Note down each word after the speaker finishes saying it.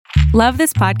Love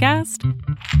this podcast?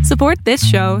 Support this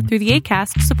show through the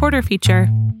Acast supporter feature.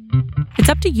 It's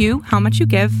up to you how much you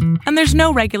give, and there's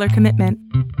no regular commitment.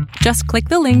 Just click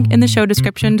the link in the show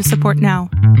description to support now.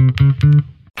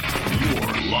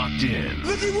 You're locked in.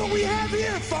 Look at what we have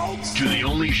here, folks. To the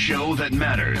only show that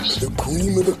matters. The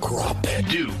cream of the crop.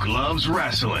 Duke Loves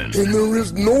Wrestling. And there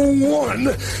is no one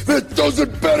that does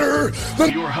it better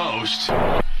than your host.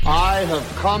 I have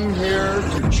come here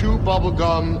to chew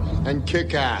bubblegum and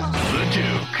kick ass. The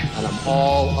Duke. And I'm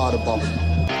all out of bubblegum.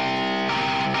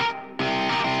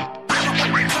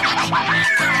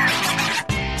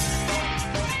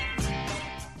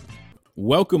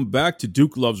 Welcome back to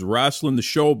Duke Loves Wrestling, the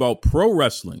show about pro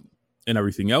wrestling and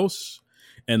everything else.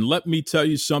 And let me tell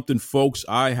you something, folks.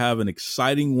 I have an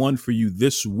exciting one for you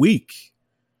this week.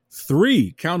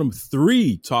 Three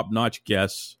top-notch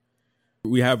guests.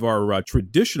 We have our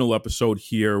traditional episode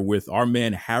here with our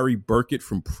man Harry Burkett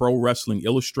from Pro Wrestling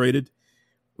Illustrated.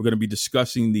 We're going to be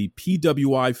discussing the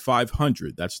PWI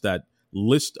 500. That's that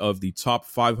list of the top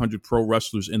 500 pro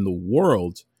wrestlers in the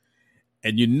world.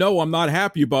 And you know I'm not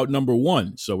happy about number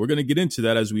one, so we're going to get into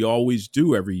that as we always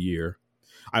do every year.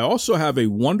 I also have a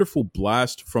wonderful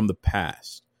blast from the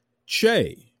past.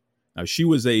 Che. Now, she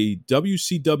was a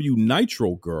WCW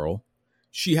Nitro girl.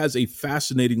 She has a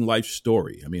fascinating life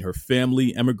story. I mean, her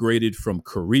family emigrated from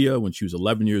Korea when she was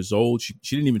 11 years old. She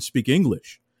didn't even speak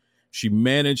English. She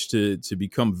managed to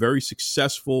become very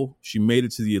successful. She made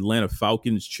it to the Atlanta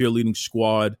Falcons cheerleading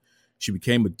squad. She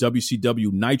became a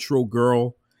WCW Nitro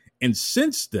girl. And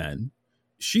since then,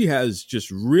 she has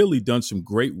just really done some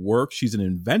great work. She's an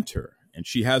inventor, and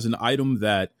she has an item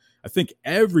that I think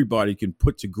everybody can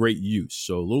put to great use.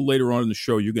 So a little later on in the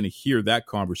show, you're going to hear that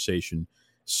conversation.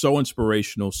 So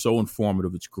inspirational, so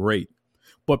informative. It's great.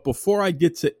 But before I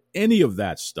get to any of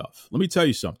that stuff, let me tell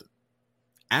you something.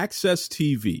 Access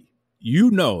TV.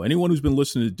 You know, anyone who's been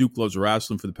listening to Duke Loves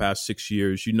Wrestling for the past 6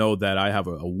 years, you know that I have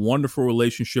a wonderful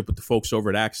relationship with the folks over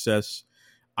at Access.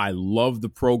 I love the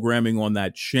programming on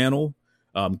that channel,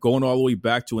 going all the way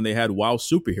back to when they had WOW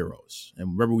Superheroes.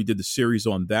 And remember, we did the series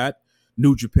on that.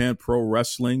 New Japan Pro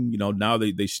Wrestling. You know, now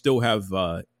they still have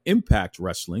Impact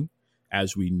Wrestling,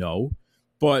 as we know.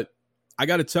 But I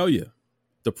got to tell you,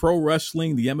 the pro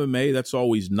wrestling, the MMA, that's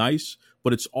always nice,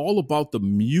 but it's all about the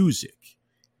music.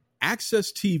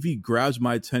 Access TV grabs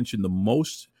my attention the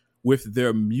most with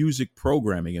their music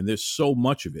programming, and there's so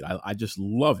much of it. I just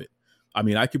love it. I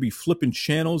mean, I could be flipping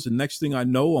channels, and next thing I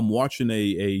know, I'm watching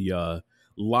a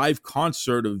live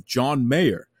concert of John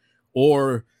Mayer.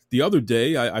 Or the other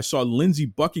day, I saw Lindsey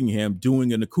Buckingham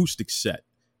doing an acoustic set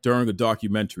during a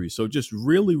documentary. So just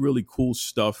really, really cool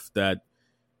stuff that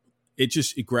it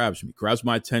grabs me, grabs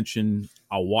my attention.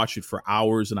 I'll watch it for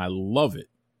hours, and I love it.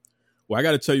 Well, I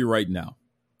got to tell you right now,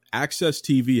 Access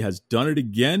TV has done it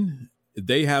again.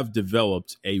 They have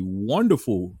developed a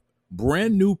wonderful,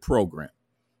 brand new program.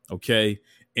 Okay.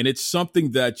 And it's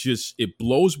something that it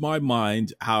blows my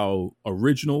mind how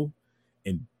original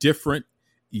and different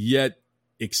yet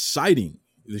exciting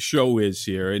the show is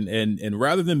here. And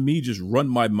rather than me just run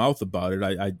my mouth about it,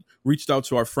 I reached out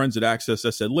to our friends at Access.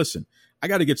 I said, listen, I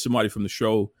got to get somebody from the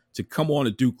show to come on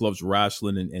to Duke Loves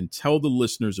Wrestling and tell the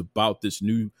listeners about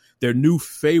their new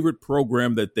favorite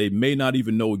program that they may not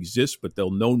even know exists, but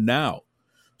they'll know now.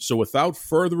 So without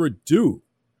further ado,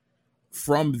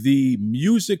 from the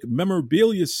music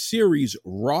memorabilia series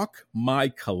Rock My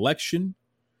Collection,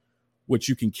 which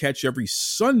you can catch every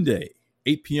Sunday,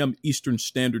 8 p.m. Eastern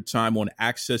Standard Time on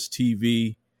Access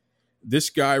TV.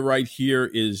 This guy right here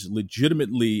is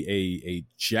legitimately a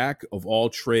jack of all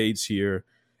trades here.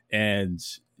 And,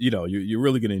 you know, you're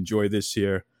really going to enjoy this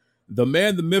here. The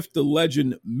man, the myth, the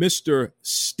legend, Mr.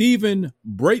 Stephen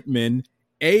Breitman,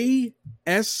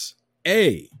 ASA.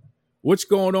 What's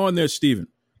going on there, Stephen?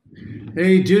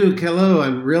 Hey, Duke. Hello.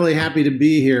 I'm really happy to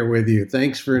be here with you.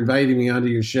 Thanks for inviting me onto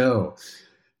your show.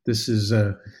 This is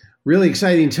a really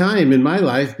exciting time in my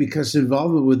life because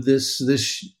involvement with this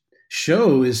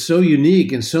show is so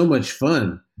unique and so much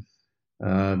fun.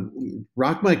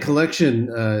 Rock My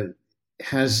Collection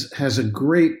has a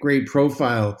great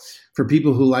profile for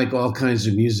people who like all kinds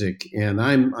of music, and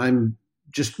I'm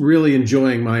just really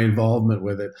enjoying my involvement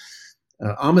with it.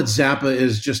 Ahmet Zappa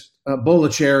is just a bowl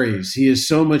of cherries. He is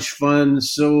so much fun,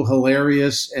 so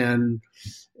hilarious, and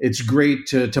it's great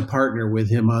to partner with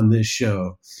him on this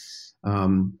show.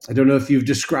 I don't know if you've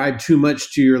described too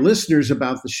much to your listeners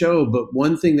about the show, but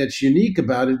one thing that's unique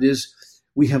about it is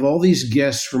we have all these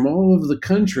guests from all over the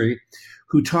country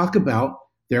who talk about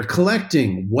their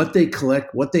collecting, what they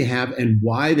collect, what they have, and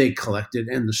why they collect it,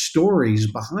 and the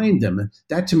stories behind them. And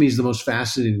that, to me, is the most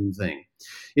fascinating thing.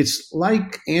 It's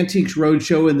like Antiques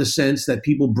Roadshow in the sense that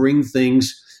people bring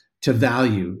things to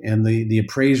value, and the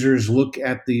appraisers look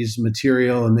at these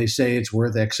material and they say it's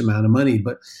worth X amount of money.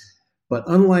 But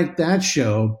unlike that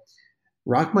show,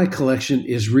 Rock My Collection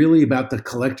is really about the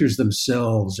collectors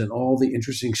themselves and all the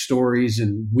interesting stories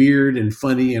and weird and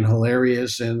funny and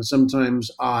hilarious and sometimes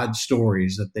odd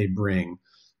stories that they bring.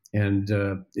 And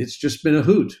it's just been a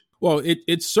hoot. Well,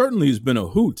 it certainly has been a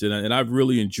hoot, and I've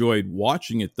really enjoyed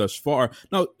watching it thus far.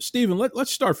 Now, Stephen,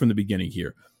 let's start from the beginning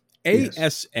here. ASA.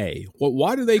 Yes. Well,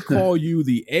 why do they call you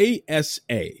the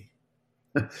ASA?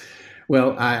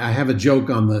 Well, I have a joke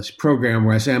on this program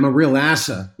where I say I'm a real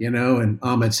ASA, and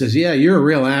Ahmed says, yeah, you're a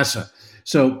real ASA.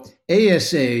 So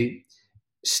ASA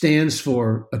stands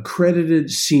for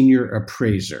Accredited Senior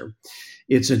Appraiser.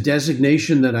 It's a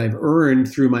designation that I've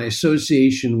earned through my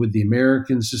association with the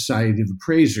American Society of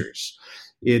Appraisers.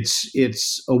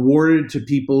 It's awarded to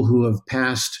people who have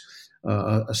passed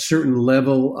a certain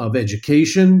level of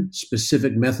education,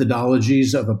 specific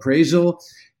methodologies of appraisal,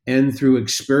 and through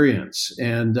experience.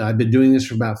 And I've been doing this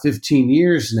for about 15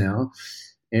 years now,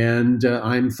 and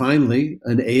I'm finally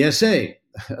an ASA,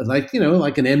 like an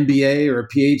MBA or a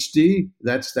PhD.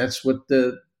 That's what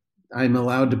I'm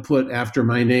allowed to put after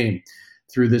my name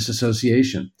through this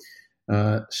association.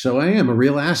 So I am a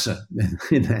real ASA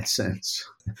in that sense.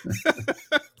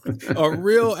 A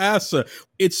real ASA.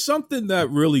 It's something that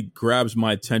really grabs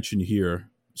my attention here,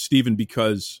 Stephen,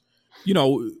 because,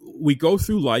 we go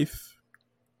through life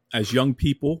as young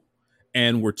people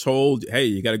and we're told, hey,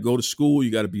 you got to go to school,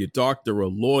 you got to be a doctor, a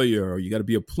lawyer, or you got to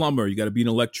be a plumber, you got to be an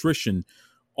electrician,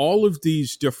 all of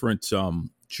these different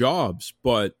jobs.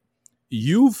 But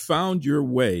you've found your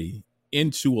way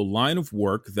into a line of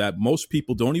work that most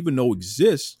people don't even know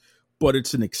exists, but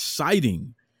it's an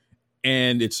exciting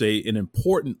and it's an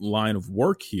important line of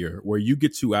work here where you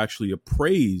get to actually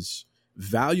appraise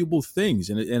valuable things.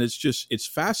 And it's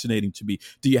fascinating to me.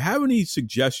 Do you have any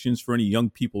suggestions for any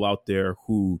young people out there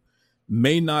who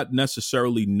may not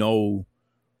necessarily know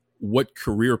what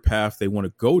career path they want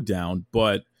to go down,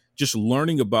 but just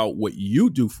learning about what you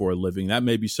do for a living, that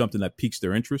may be something that piques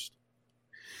their interest?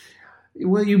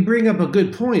 Well, you bring up a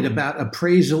good point about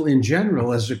appraisal in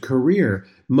general as a career.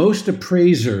 Most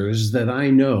appraisers that I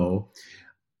know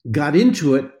got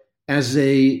into it as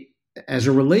a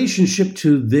relationship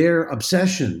to their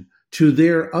obsession, to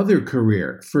their other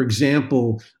career. For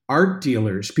example, art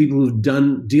dealers, people who've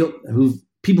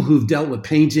dealt with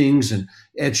paintings and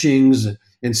etchings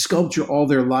and sculpture all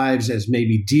their lives as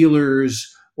maybe dealers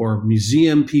or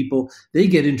museum people. They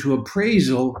get into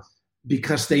appraisal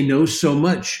because they know so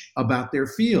much about their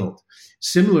field.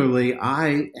 Similarly,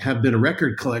 I have been a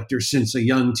record collector since a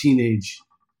young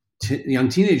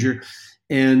teenager,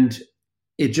 and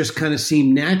it just kind of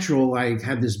seemed natural. I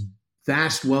had this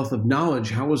vast wealth of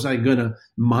knowledge. How was I going to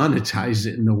monetize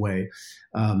it in a way?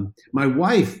 My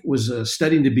wife was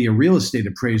studying to be a real estate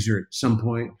appraiser at some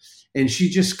point, and she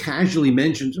just casually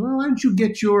mentioned, well, why don't you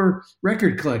get your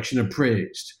record collection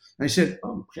appraised? I said,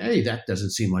 okay, that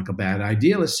doesn't seem like a bad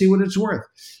idea. Let's see what it's worth.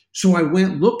 So I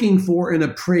went looking for an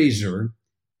appraiser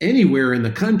anywhere in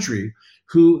the country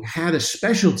who had a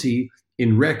specialty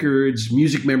in records,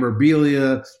 music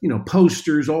memorabilia,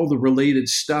 posters, all the related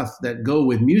stuff that go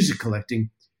with music collecting.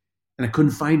 And I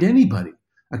couldn't find anybody.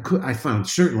 I found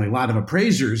certainly a lot of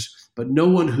appraisers, but no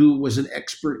one who was an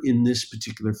expert in this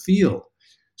particular field.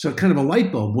 So kind of a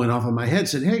light bulb went off in my head,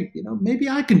 said, hey, maybe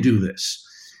I can do this.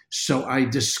 So I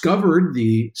discovered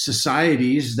the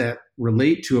societies that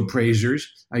relate to appraisers.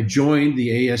 I joined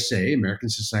the ASA, American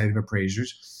Society of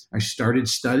Appraisers. I started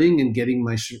studying and getting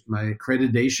my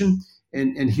accreditation,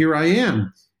 and here I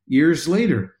am years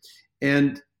later.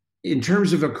 And in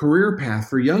terms of a career path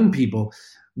for young people,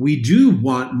 we do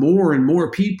want more and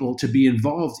more people to be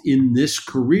involved in this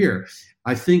career.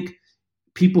 I think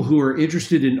people who are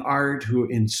interested in art, who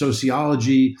are in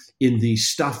sociology, in the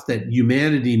stuff that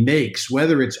humanity makes,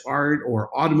 whether it's art or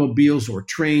automobiles or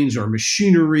trains or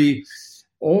machinery,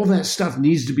 all that stuff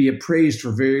needs to be appraised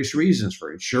for various reasons, for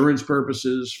insurance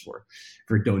purposes,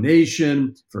 for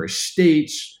donation, for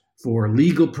estates, for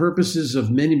legal purposes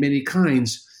of many, many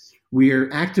kinds. We are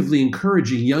actively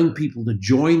encouraging young people to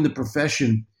join the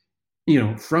profession,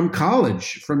 from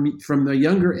college, from a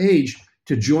younger age,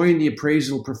 to join the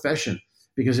appraisal profession.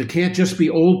 Because it can't just be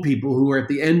old people who are at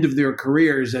the end of their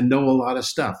careers and know a lot of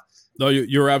stuff. No,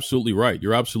 you're absolutely right.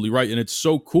 You're absolutely right. And it's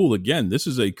so cool. Again, this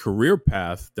is a career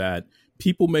path that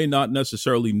people may not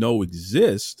necessarily know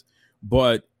exist,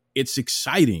 but it's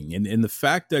exciting. And the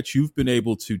fact that you've been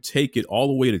able to take it all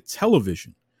the way to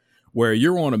television, where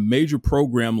you're on a major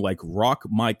program like Rock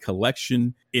My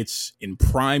Collection. It's in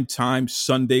prime time,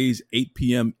 Sundays, 8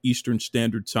 p.m. Eastern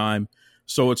Standard Time.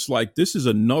 So it's like this is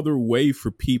another way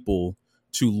for people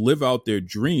to live out their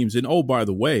dreams. And oh, by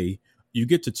the way, you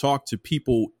get to talk to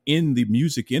people in the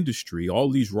music industry, all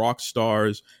these rock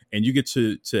stars, and you get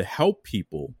to help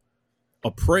people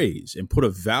appraise and put a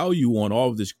value on all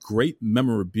of this great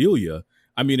memorabilia.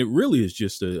 I mean, it really is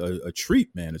just a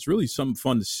treat, man. It's really something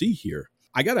fun to see here.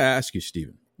 I got to ask you,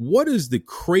 Stephen, what is the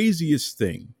craziest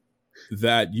thing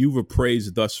that you've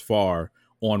appraised thus far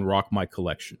on Rock My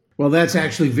Collection? Well, that's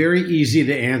actually very easy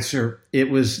to answer. It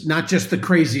was not just the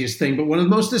craziest thing, but one of the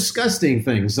most disgusting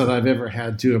things that I've ever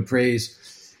had to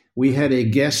appraise. We had a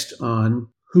guest on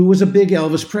who was a big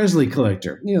Elvis Presley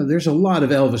collector. You know, there's a lot of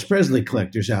Elvis Presley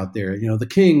collectors out there. You know, the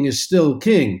king is still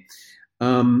king.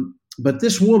 But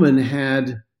this woman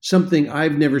had something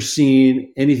I've never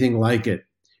seen anything like it.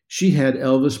 She had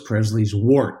Elvis Presley's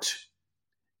wart.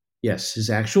 Yes, his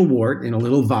actual wart in a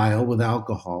little vial with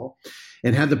alcohol,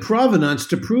 and had the provenance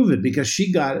to prove it because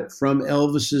she got it from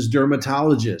Elvis's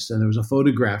dermatologist. And there was a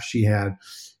photograph she had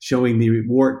showing the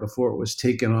wart before it was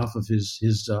taken off of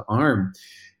his arm.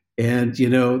 And, you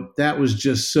know, that was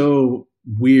just so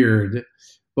weird.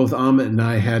 Both Amit and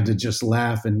I had to just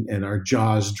laugh and our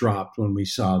jaws dropped when we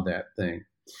saw that thing.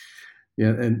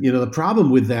 Yeah, and, you know, the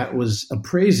problem with that was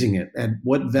appraising it. At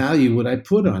what value would I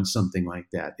put on something like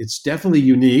that? It's definitely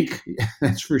unique,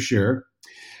 that's for sure.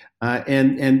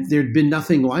 And there'd been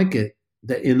nothing like it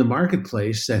that in the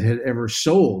marketplace that had ever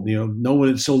sold. You know, no one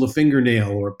had sold a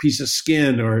fingernail or a piece of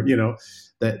skin or, you know,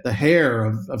 the hair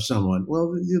of someone.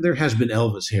 Well, there has been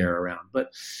Elvis hair around,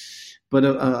 but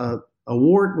a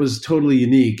wart was totally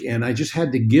unique. And I just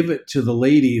had to give it to the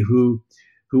lady who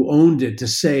owned it to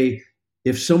say,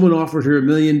 if someone offered her $1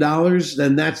 million,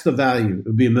 then that's the value. It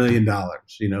would be $1 million,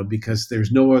 you know, because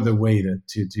there's no other way to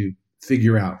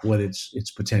figure out what its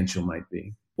potential might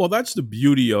be. Well, that's the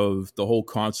beauty of the whole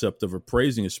concept of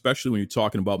appraising, especially when you're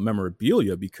talking about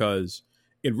memorabilia, because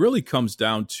it really comes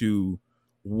down to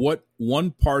what one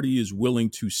party is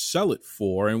willing to sell it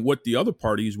for and what the other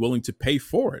party is willing to pay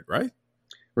for it, right?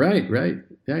 Right.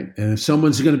 And if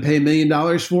someone's going to pay $1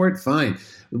 million for it, fine.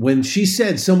 When she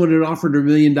said someone had offered her $1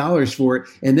 million for it,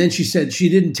 and then she said she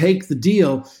didn't take the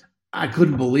deal, I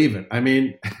couldn't believe it. I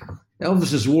mean,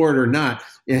 Elvis's wart or not,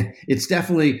 it's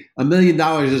definitely $1 million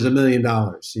is $1 million,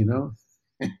 you know?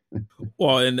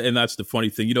 Well, and that's the funny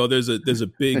thing. You know, there's a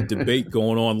big debate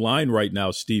going online right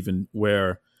now, Stephen,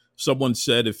 where someone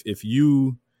said if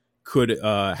you could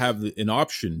have an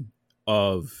option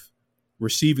of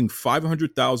receiving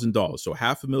 $500,000, so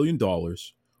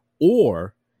 $500,000,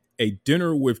 or a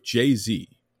dinner with Jay-Z,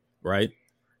 right?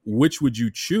 Which would you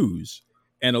choose?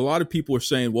 And a lot of people are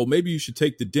saying, well, maybe you should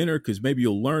take the dinner because maybe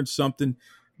you'll learn something.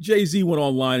 Jay-Z went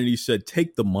online and he said,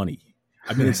 take the money.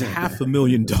 I mean, it's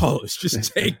 $500,000.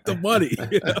 Just take the money.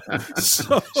 You know?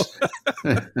 So,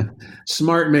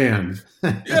 smart man.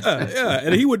 yeah.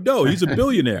 And he would know. He's a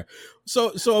billionaire.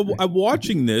 So I'm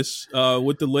watching this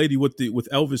with the lady with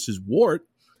Elvis's wart.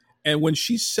 And when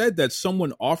she said that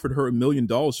someone offered her $1 million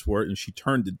for it and she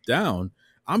turned it down,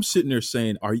 I'm sitting there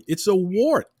saying, it's a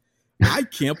wart. I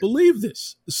can't believe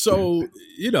this. So,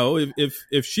 you know,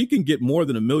 if she can get more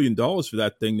than $1 million for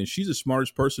that thing, then she's the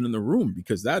smartest person in the room,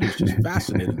 because that is just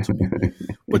fascinating to me.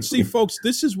 But see, folks,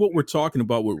 this is what we're talking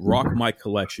about with Rock My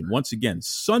Collection. Once again,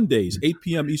 Sundays, 8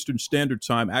 p.m. Eastern Standard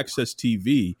Time, Access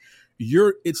TV.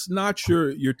 It's not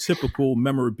your typical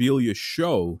memorabilia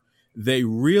show. They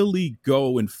really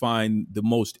go and find the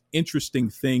most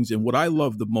interesting things. And what I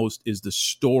love the most is the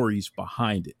stories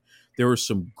behind it. There are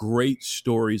some great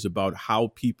stories about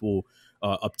how people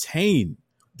obtain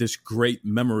this great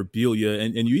memorabilia.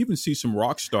 And you even see some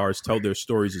rock stars tell their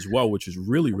stories as well, which is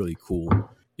really, really cool.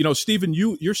 You know, Stephen,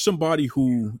 you're somebody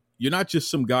who, you're not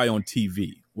just some guy on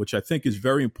TV, which I think is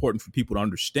very important for people to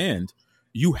understand.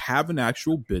 You have an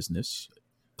actual business,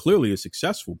 clearly a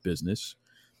successful business.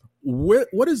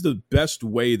 What is the best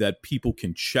way that people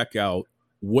can check out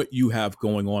what you have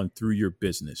going on through your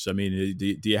business? I mean,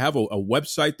 do you have a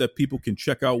website that people can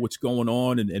check out what's going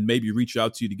on and maybe reach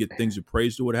out to you to get things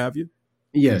appraised or what have you?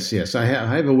 Yes. I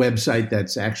have a website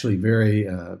that's actually very,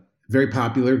 very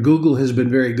popular. Google has been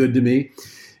very good to me.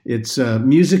 It's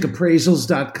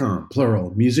musicappraisals.com,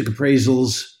 plural.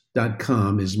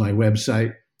 Musicappraisals.com is my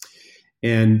website.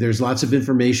 And there's lots of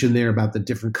information there about the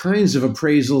different kinds of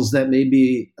appraisals that may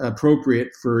be appropriate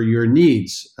for your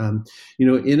needs. You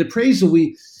know, in appraisal,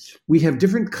 we have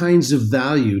different kinds of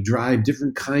value, drive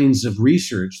different kinds of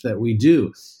research that we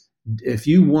do. if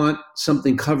you want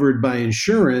something covered by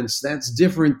insurance, that's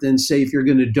different than, say, if you're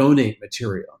going to donate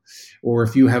material, or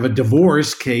if you have a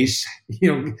divorce case,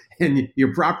 and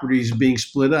your property is being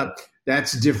split up,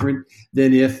 that's different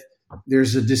than if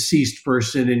there's a deceased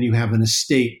person and you have an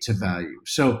estate to value.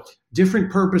 So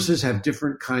different purposes have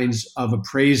different kinds of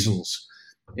appraisals.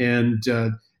 And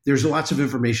there's lots of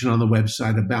information on the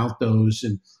website about those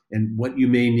and what you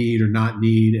may need or not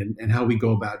need and how we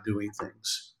go about doing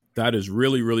things. That is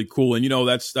really, really cool. And,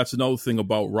 that's another thing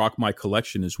about Rock My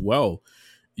Collection as well.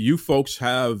 You folks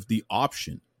have the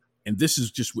option, and this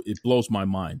is just, it blows my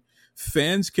mind.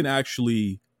 Fans can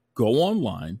actually go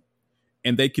online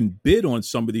and they can bid on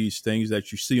some of these things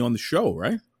that you see on the show,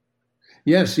 right?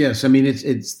 Yes. I mean,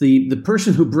 it's the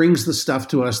person who brings the stuff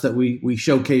to us that we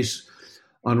showcase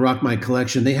on Rock My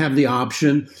Collection. They have the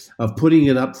option of putting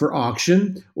it up for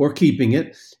auction or keeping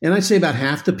it. And I'd say about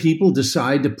half the people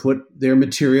decide to put their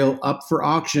material up for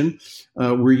auction.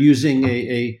 We're using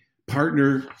a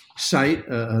partner site,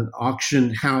 an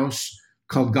auction house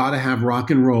called Gotta Have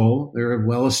Rock and Roll. They're a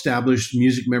well-established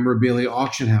music memorabilia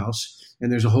auction house.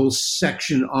 And there's a whole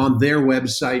section on their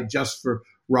website just for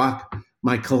Rock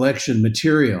My Collection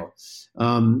material.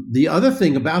 The other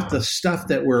thing about the stuff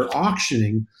that we're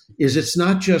auctioning is it's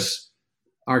not just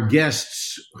our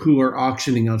guests who are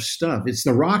auctioning off stuff. It's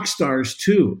the rock stars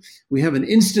too. We have an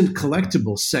instant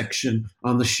collectible section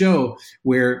on the show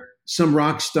where some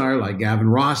rock star like Gavin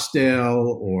Rossdale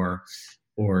or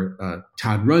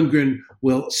Todd Rundgren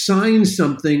will sign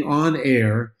something on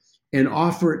air and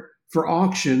offer it for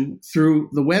auction through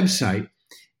the website,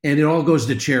 and it all goes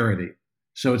to charity.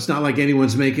 So it's not like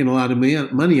anyone's making a lot of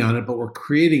money on it, but we're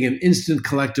creating an instant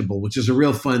collectible, which is a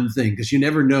real fun thing because you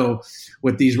never know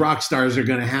what these rock stars are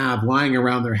going to have lying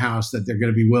around their house that they're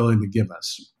going to be willing to give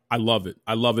us. I love it.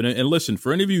 And listen,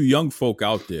 for any of you young folk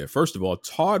out there, first of all,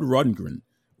 Todd Rundgren,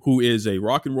 who is a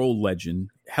rock and roll legend.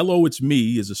 Hello, It's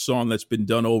Me is a song that's been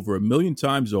done over 1 million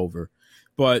times over,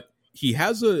 but he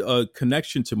has a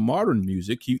connection to modern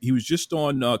music. He was just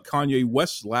on Kanye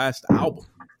West's last album.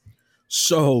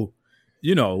 So,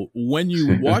 when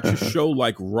you watch a show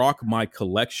like Rock My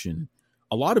Collection,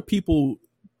 a lot of people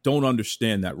don't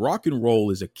understand that rock and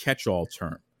roll is a catch-all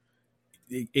term.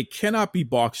 It cannot be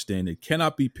boxed in. It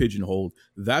cannot be pigeonholed.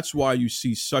 That's why you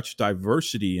see such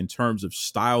diversity in terms of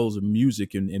styles of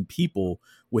music and people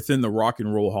within the Rock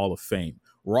and Roll Hall of Fame.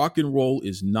 Rock and roll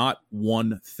is not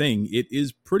one thing. It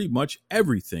is pretty much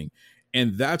everything.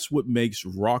 And that's what makes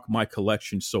Rock My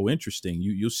Collection so interesting.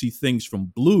 You'll see things from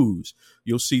blues.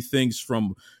 You'll see things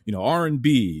from,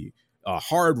 R&B,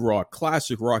 hard rock,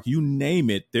 classic rock, you name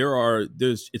it.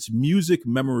 It's music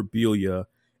memorabilia.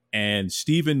 And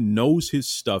Steven knows his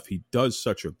stuff. He does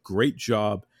such a great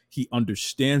job. He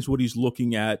understands what he's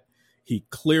looking at. He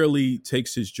clearly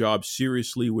takes his job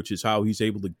seriously, which is how he's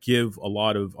able to give a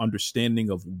lot of understanding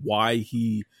of why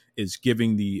he is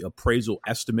giving the appraisal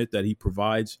estimate that he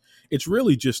provides. It's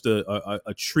really just a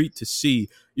treat to see.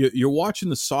 You're watching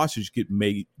the sausage get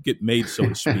made, so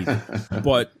to speak,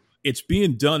 but it's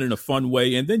being done in a fun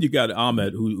way. And then you got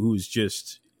Ahmet, who's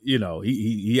just,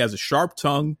 he has a sharp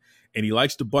tongue and he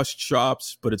likes to bust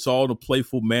chops, but it's all in a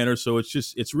playful manner. So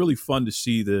it's really fun to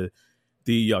see the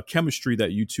chemistry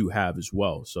that you two have as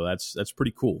well. So that's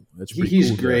pretty cool.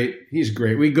 He's great. He's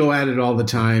great. We go at it all the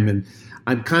time, and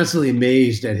I'm constantly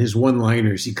amazed at his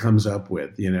one-liners he comes up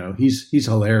with. He's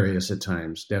hilarious at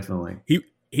times. Definitely.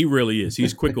 He really is.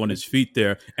 He's quick on his feet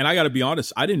there. And I got to be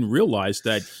honest, I didn't realize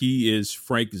that he is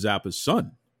Frank Zappa's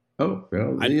son. Oh,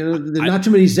 well, there's not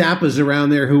too many Zappas around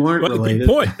there who aren't related.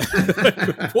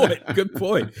 Good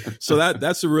point. So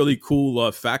that's a really cool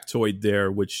factoid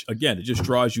there, which, again, it just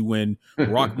draws you in.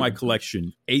 Rock My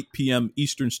Collection, 8 p.m.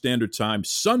 Eastern Standard Time,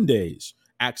 Sundays,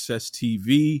 Access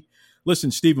TV. Listen,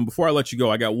 Steven, before I let you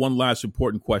go, I got one last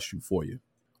important question for you.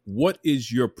 What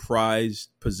is your prized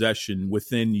possession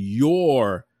within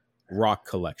your rock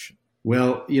collection?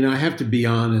 Well, I have to be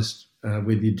honest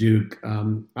with you, Duke.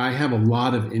 I have a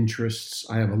lot of interests.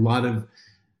 I have a lot of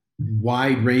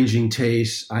wide-ranging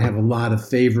tastes. I have a lot of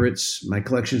favorites. My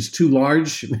collection's too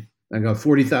large. I got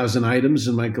 40,000 items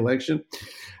in my collection.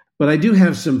 But I do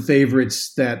have some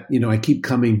favorites that, I keep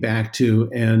coming back to.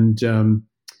 And,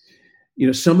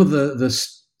 some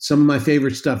of my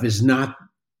favorite stuff is not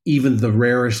even the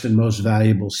rarest and most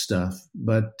valuable stuff.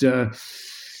 But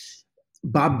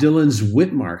Bob Dylan's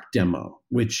Whitmark demo,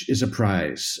 which is a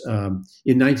prize.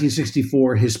 In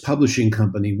 1964, his publishing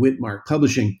company, Whitmark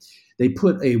Publishing, they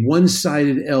put a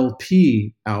one-sided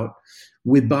LP out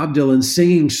with Bob Dylan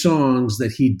singing songs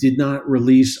that he did not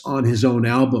release on his own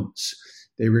albums.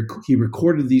 He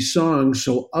recorded these songs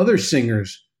so other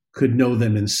singers could know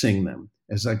them and sing them.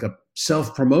 as like a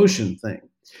self-promotion thing.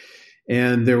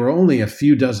 And there were only a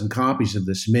few dozen copies of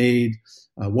this made,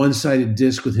 a one-sided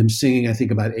disc with him singing, I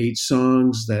think, about 8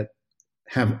 songs that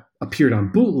have appeared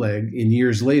on bootleg in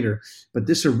years later. But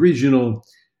this original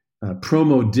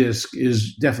promo disc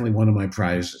is definitely one of my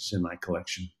prizes in my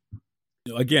collection.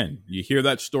 Again, you hear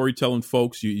that storytelling,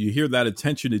 folks. You hear that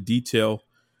attention to detail.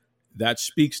 That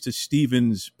speaks to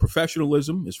Steven's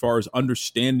professionalism as far as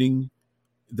understanding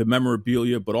the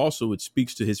memorabilia, but also it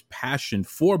speaks to his passion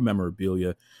for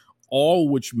memorabilia, all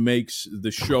which makes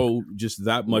the show just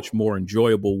that much more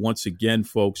enjoyable. Once again,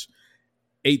 folks,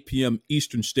 8 p.m.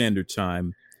 Eastern Standard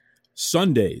Time,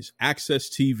 Sundays, Access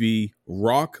TV,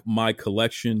 Rock My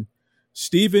Collection.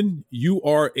 Steven, you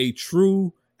are a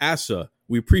true assa.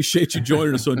 We appreciate you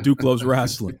joining us on Duke Loves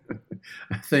Wrestling.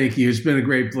 Thank you. It's been a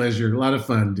great pleasure. A lot of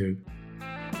fun, Duke.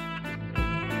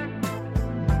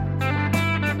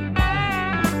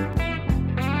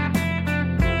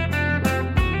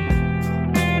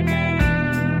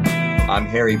 I'm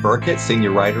Harry Burkett,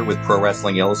 senior writer with Pro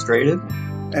Wrestling Illustrated.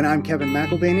 And I'm Kevin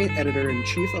McElvaney,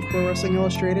 editor-in-chief of Pro Wrestling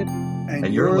Illustrated.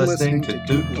 And you're listening to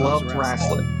Duke Loves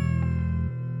Wrestling.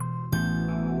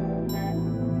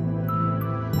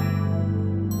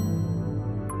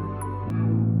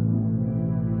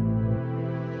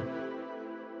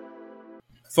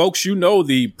 Folks, you know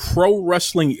the Pro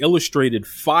Wrestling Illustrated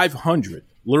 500,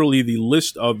 literally the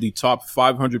list of the top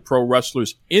 500 pro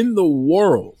wrestlers in the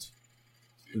world.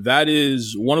 That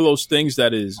is one of those things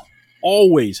that is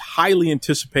always highly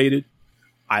anticipated.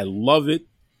 I love it.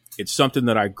 It's something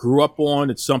that I grew up on.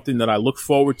 It's something that I look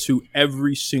forward to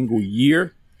every single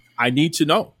year. I need to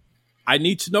know. I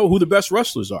need to know who the best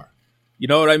wrestlers are. You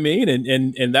know what I mean?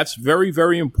 And that's very,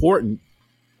 very important.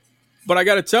 But I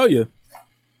got to tell you,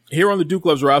 here on the Duke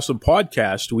Loves Wrestling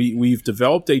podcast, we've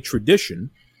developed a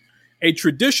tradition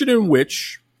in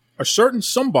which a certain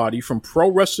somebody from Pro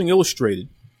Wrestling Illustrated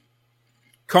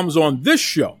comes on this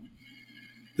show,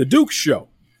 the Duke Show,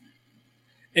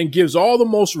 and gives all the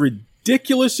most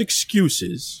ridiculous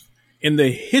excuses in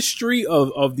the history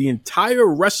of the entire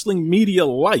wrestling media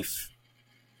life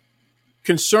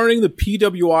concerning the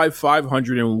PWI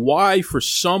 500 and why, for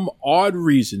some odd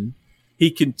reason,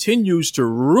 he continues to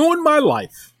ruin my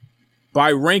life by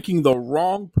ranking the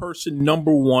wrong person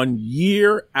number one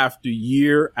year after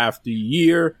year after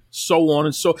year, so on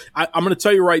and so. I'm going to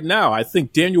tell you right now, I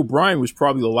think Daniel Bryan was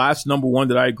probably the last number one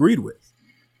that I agreed with.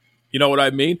 You know what I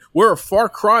mean? We're a far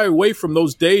cry away from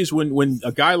those days when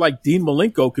a guy like Dean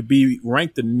Malenko could be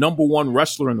ranked the number one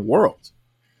wrestler in the world.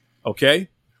 Okay?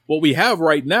 What we have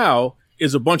right now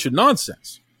is a bunch of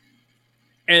nonsense.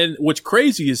 And what's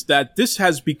crazy is that this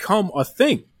has become a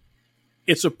thing.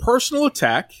 It's a personal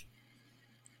attack.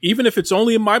 Even if it's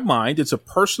only in my mind, it's a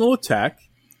personal attack.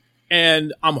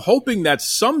 And I'm hoping that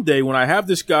someday when I have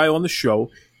this guy on the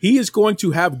show, he is going to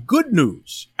have good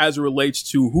news as it relates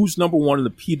to who's number one in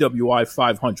the PWI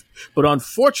 500. But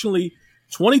unfortunately,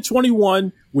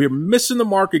 2021, we're missing the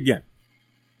mark again.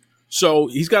 So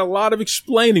he's got a lot of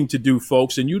explaining to do,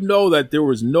 folks. And you know that there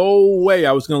was no way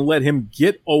I was going to let him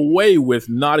get away with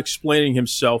not explaining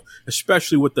himself,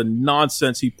 especially with the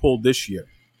nonsense he pulled this year.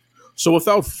 So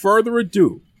without further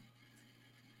ado,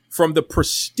 from the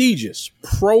prestigious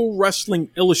Pro Wrestling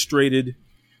Illustrated,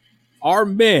 our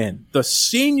man, the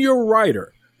senior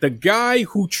writer, the guy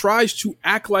who tries to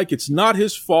act like it's not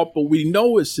his fault, but we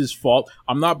know it's his fault.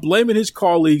 I'm not blaming his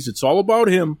colleagues. It's all about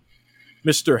him.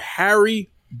 Mr. Harry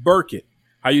Burkett.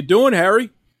 How you doing, Harry?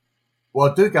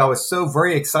 Well, Duke, I was so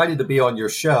very excited to be on your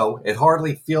show. It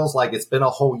hardly feels like it's been a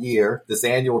whole year, this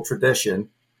annual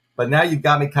tradition. But now you've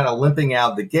got me kind of limping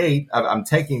out the gate. I'm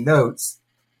taking notes.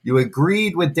 You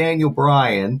agreed with Daniel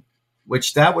Bryan,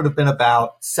 which that would have been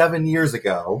about 7 years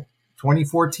ago,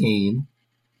 2014.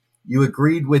 You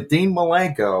agreed with Dean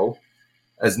Malenko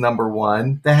as number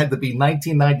one. That had to be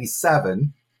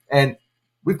 1997. And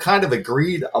we've kind of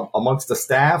agreed amongst the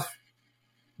staff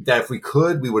that if we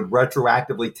could, we would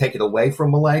retroactively take it away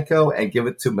from Malenko and give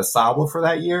it to Misawa for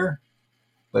that year.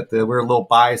 But we're a little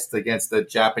biased against the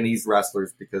Japanese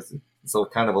wrestlers because it's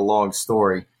kind of a long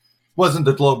story. Wasn't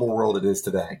the global world it is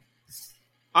today.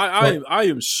 I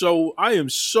am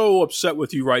so upset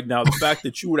with you right now. The fact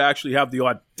that you would actually have the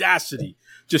audacity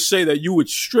to say that you would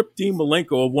strip Dean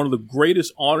Malenko of one of the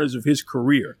greatest honors of his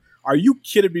career. Are you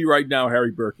kidding me right now,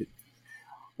 Harry Burkett?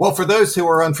 Well, for those who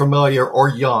are unfamiliar or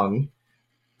young,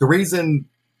 the reason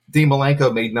Dean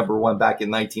Malenko made number one back in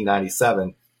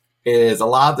 1997 is a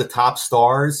lot of the top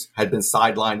stars had been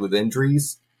sidelined with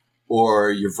injuries, or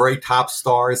your very top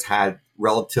stars had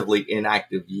relatively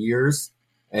inactive years.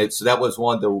 And so that was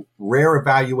one of the rare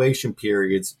evaluation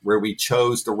periods where we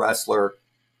chose the wrestler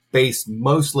based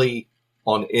mostly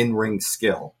on in-ring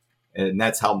skill. And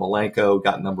that's how Malenko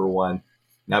got number one.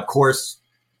 Now, of course,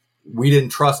 we didn't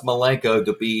trust Malenko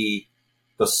to be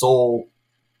the sole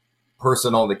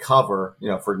person on the cover,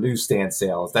 for newsstand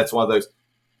sales. That's one of those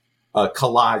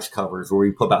collage covers where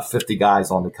we put about 50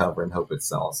 guys on the cover and hope it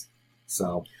sells.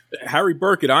 So, Harry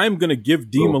Burkett, I am going to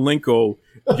give Dean Malenko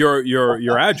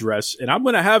your address, and I'm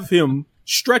going to have him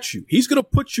stretch you. He's going to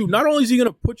put you. Not only is he going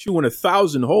to put you in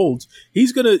 1,000 holds,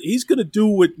 he's going to do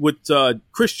what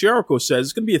Chris Jericho says.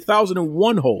 It's going to be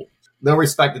 1,001 hold. No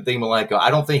respect to Dean Malenko. I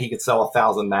don't think he could sell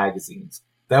 1,000 magazines.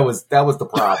 That was the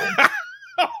problem.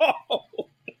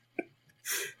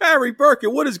 Harry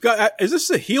Burkett, is this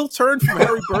a heel turn from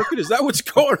Harry Burkett? Is that what's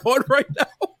going on right now?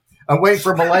 I'm waiting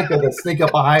for Malenko to sneak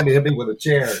up behind me and hit me with a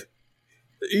chair.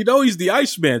 He's the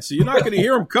Iceman, so you're not going to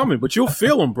hear him coming, but you'll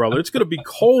feel him, brother. It's going to be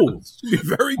cold. It's going to be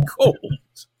very cold.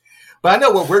 But I know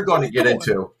what we're going to get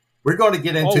into. We're going to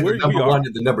get into the number one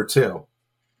and the number two.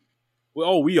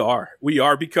 Well, we are. We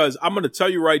are, because I'm going to tell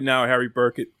you right now, Harry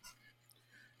Burkett,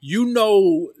 you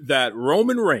know that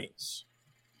Roman Reigns,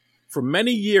 for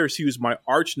many years, he was my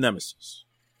arch nemesis.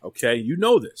 Okay? You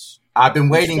know this. I've been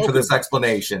waiting for this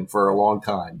explanation for a long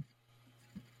time.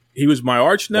 He was my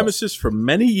arch nemesis for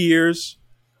many years.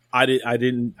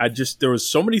 There was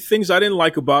so many things I didn't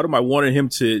like about him. I wanted him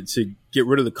to get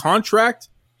rid of the contract,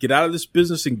 get out of this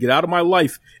business, and get out of my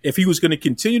life if he was going to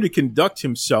continue to conduct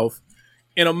himself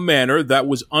in a manner that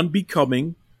was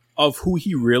unbecoming of who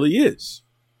he really is.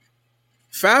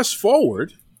 Fast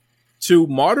forward to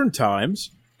modern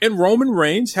times, and Roman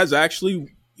Reigns has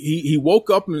actually, he woke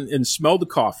up and smelled the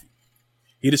coffee.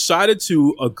 He decided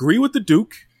to agree with the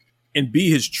Duke and be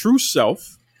his true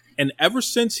self. And ever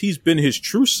since he's been his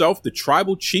true self, the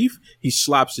tribal chief, he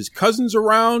slaps his cousins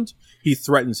around. He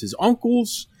threatens his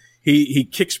uncles. He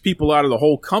kicks people out of the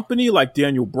whole company like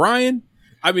Daniel Bryan.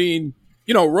 I mean,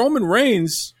 Roman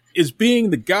Reigns is being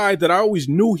the guy that I always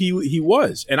knew he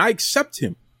was. And I accept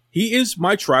him. He is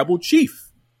my tribal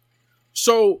chief.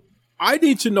 So I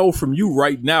need to know from you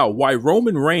right now why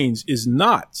Roman Reigns is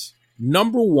not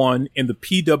number one in the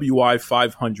PWI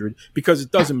 500, because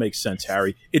it doesn't make sense,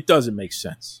 Harry. It doesn't make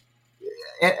sense.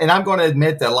 And I'm going to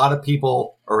admit that a lot of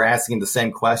people are asking the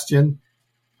same question.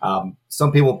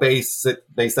 Some people base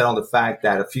that on the fact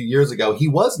that a few years ago he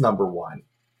was number one.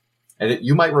 And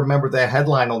you might remember that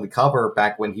headline on the cover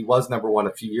back when he was number one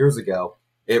a few years ago.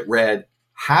 It read,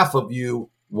 "Half of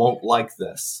you won't like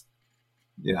this."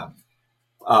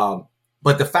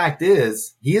 But the fact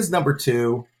is, he is number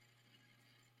two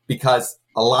because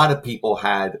a lot of people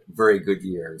had very good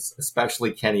years,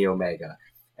 especially Kenny Omega.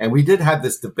 And we did have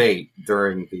this debate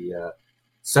during the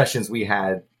sessions we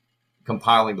had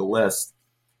compiling the list.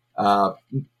 I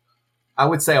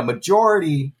would say a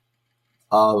majority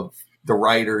of the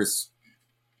writers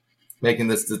making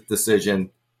this decision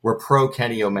were pro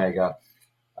Kenny Omega,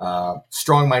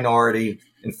 strong minority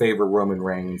in favor of Roman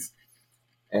Reigns.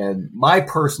 And my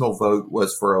personal vote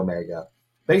was for Omega,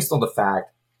 based on the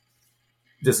fact,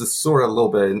 this is sort of a little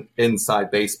bit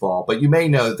inside baseball, but you may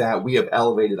know that we have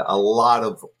elevated a lot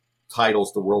of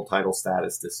titles to world title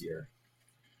status this year.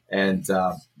 And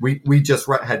we just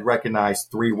had recognized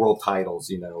 3 world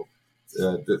titles,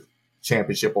 the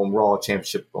championship on Raw,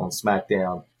 championship on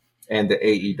SmackDown, and the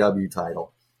AEW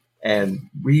title. And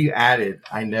we added,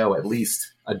 I know, at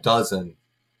least a dozen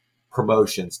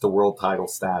promotions to world title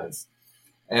status.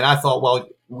 And I thought, well,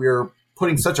 we're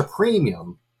putting such a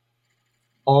premium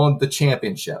on the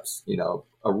championships,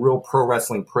 a real pro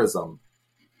wrestling prism.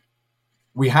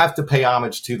 We have to pay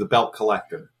homage to the belt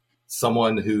collector,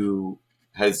 someone who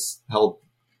has held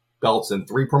belts in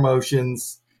 3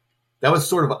 promotions. That was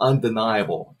sort of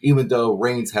undeniable, even though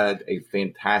Reigns had a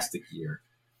fantastic year.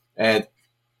 And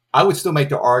I would still make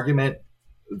the argument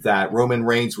that Roman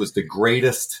Reigns was the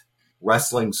greatest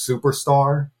wrestling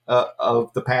superstar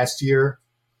of the past year,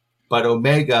 but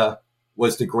Omega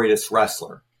was the greatest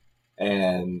wrestler.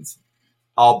 And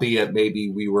albeit maybe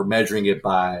we were measuring it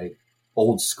by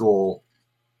old school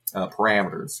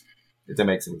parameters, if that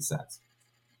makes any sense.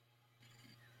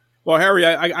 Well, Harry,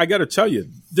 I got to tell you,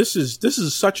 this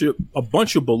is such a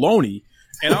bunch of baloney,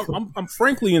 and I'm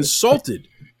frankly insulted.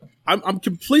 I'm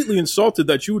completely insulted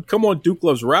that you would come on Duke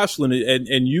Loves Wrestling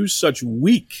and use such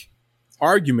weak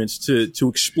arguments to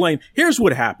explain. Here's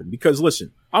what happened, because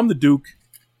listen, I'm the Duke,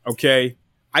 okay?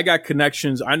 I got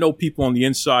connections. I know people on the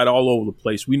inside all over the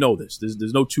place. We know this.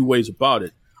 There's no two ways about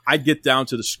it. I get down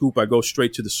to the scoop. I go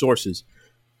straight to the sources.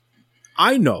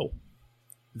 I know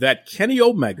that Kenny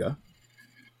Omega,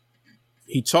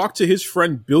 he talked to his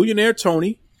friend billionaire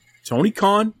Tony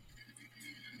Khan.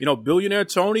 Billionaire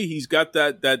Tony, he's got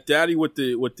that daddy with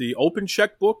the open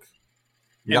checkbook.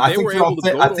 Yeah, I think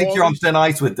you're on thin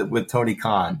ice with Tony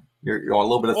Khan. You're on a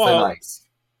little bit of thin ice.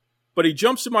 But he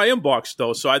jumps in my inbox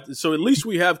though, so at least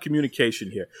we have communication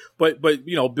here. But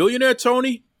Billionaire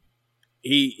Tony,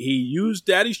 he used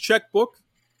daddy's checkbook,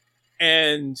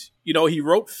 and he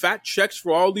wrote fat checks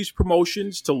for all these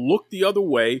promotions to look the other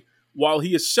way, while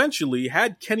he essentially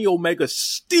had Kenny Omega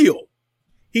steal.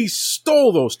 He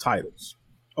stole those titles.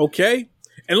 Okay?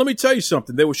 And let me tell you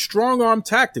something. There were strong arm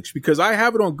tactics, because I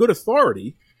have it on good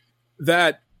authority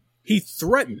that he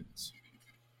threatened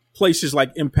places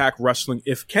like Impact Wrestling.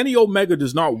 If Kenny Omega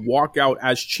does not walk out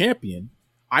as champion,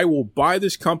 I will buy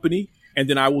this company and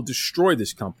then I will destroy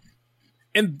this company.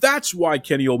 And that's why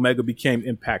Kenny Omega became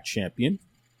Impact champion.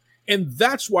 And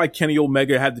that's why Kenny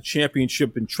Omega had the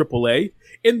championship in AAA.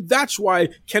 And that's why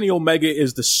Kenny Omega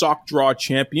is the sock draw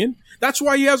champion. That's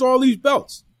why he has all these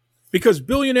belts. Because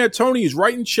Billionaire Tony is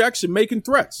writing checks and making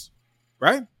threats,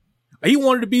 right? He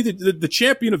wanted to be the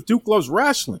champion of Duke Loves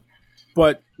Wrestling.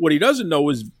 But what he doesn't know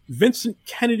is Vincent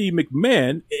Kennedy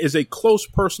McMahon is a close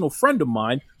personal friend of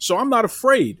mine, so I'm not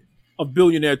afraid of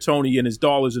Billionaire Tony and his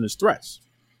dollars and his threats,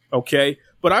 okay?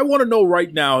 But I want to know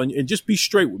right now, and just be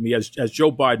straight with me, as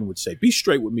Joe Biden would say. Be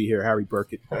straight with me here, Harry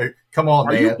Burkett. Hey, come on,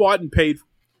 man. Are you bought and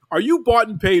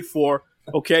paid for?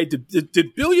 Okay,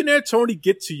 did Billionaire Tony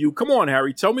get to you? Come on,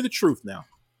 Harry, tell me the truth now.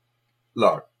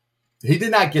 Look, he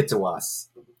did not get to us.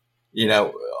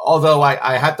 Although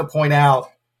I have to point out,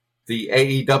 the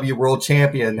AEW World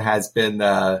Champion has been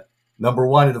number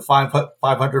one in the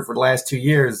 500 for the last 2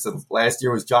 years. Last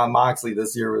year was Jon Moxley.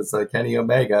 This year was Kenny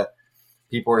Omega.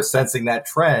 People are sensing that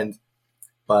trend.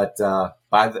 But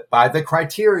by the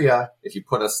criteria, if you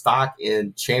put a stock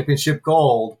in championship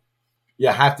gold, you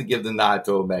have to give the nod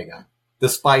to Omega,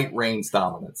 despite Reigns'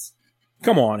 dominance.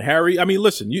 Come on, Harry. I mean,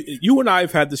 listen, you and I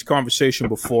have had this conversation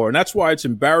before, and that's why it's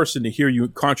embarrassing to hear you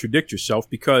contradict yourself,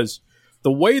 because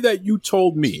the way that you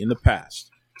told me in the past,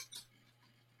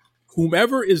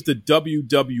 whomever is the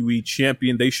WWE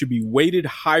champion, they should be weighted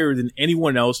higher than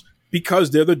anyone else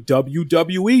because they're the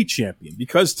WWE champion,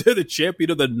 because they're the champion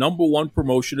of the number one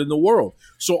promotion in the world.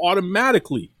 So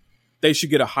automatically, they should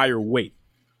get a higher weight.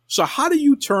 So how do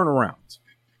you turn around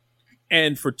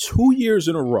and for 2 years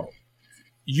in a row,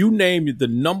 you named the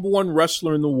number one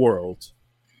wrestler in the world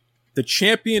the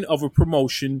champion of a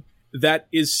promotion that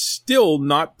is still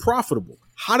not profitable?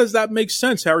 How does that make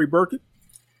sense, Harry Burkett?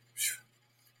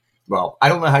 Well, I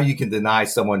don't know how you can deny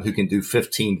someone who can do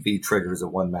 15 V-triggers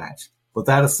in one match. But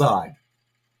that aside,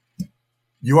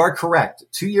 you are correct.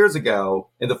 2 years ago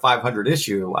in the 500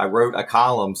 issue, I wrote a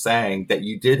column saying that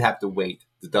you did have to weight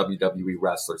the WWE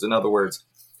wrestlers. In other words,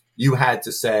 you had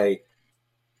to say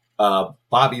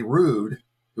Bobby Roode,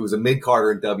 who was a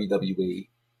mid-carder in WWE,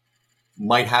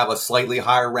 might have a slightly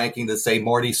higher ranking than, say,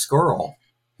 Marty Scurll,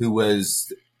 who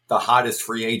was the hottest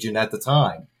free agent at the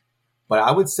time. But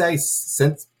I would say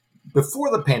since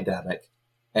before the pandemic,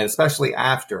 and especially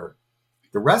after,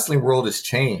 the wrestling world has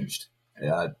changed.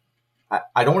 I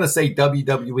don't want to say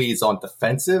WWE is on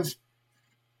defensive,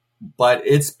 but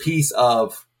its piece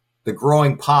of the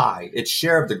growing pie, its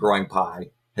share of the growing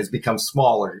pie, has become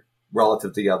smaller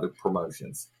relative to the other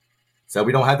promotions. So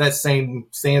we don't have that same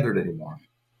standard anymore.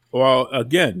 Well,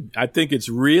 again, I think it's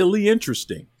really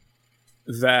interesting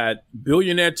that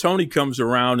Billionaire Tony comes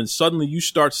around and suddenly you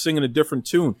start singing a different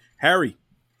tune. Harry,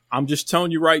 I'm just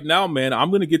telling you right now, man, I'm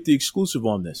going to get the exclusive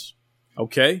on this.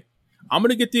 Okay? I'm going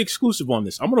to get the exclusive on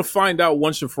this. I'm going to find out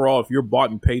once and for all if you're bought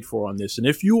and paid for on this. And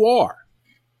if you are,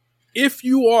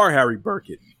 Harry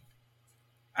Burkett,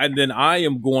 and then I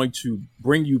am going to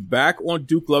bring you back on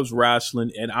Duke Loves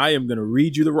Wrestling, and I am going to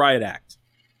read you the riot act.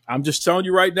 I'm just telling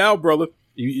you right now, brother.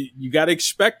 You got to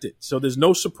expect it. So there's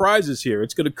no surprises here.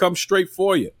 It's going to come straight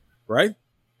for you, right?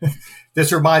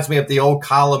 This reminds me of the old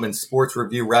column in Sports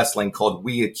Review Wrestling called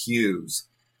We Accuse.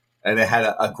 And it had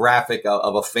a graphic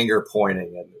of a finger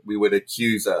pointing, and we would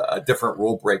accuse a different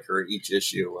rule breaker each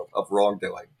issue of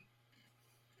wrongdoing.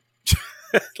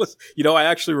 I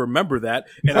actually remember that.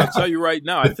 And I'll tell you right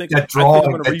now, I think I'm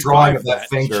going to drawing of that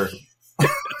finger.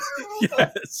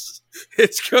 Yes.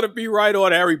 It's going to be right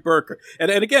on Harry Burkett. And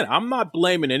again, I'm not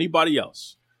blaming anybody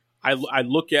else. I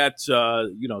look at,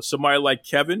 somebody like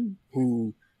Kevin,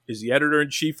 who is the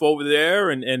editor-in-chief over there.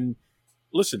 And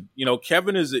listen,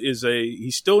 Kevin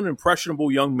he's still an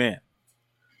impressionable young man.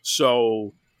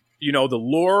 So, the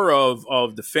lure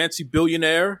of the fancy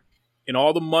billionaire and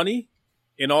all the money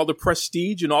and all the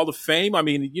prestige and all the fame. I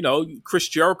mean, Chris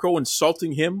Jericho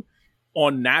insulting him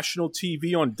on national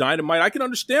TV on Dynamite. I can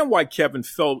understand why Kevin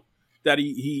felt that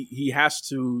he has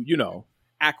to,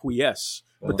 acquiesce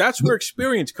But that's where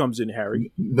experience comes in,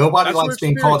 Harry. Nobody That's where likes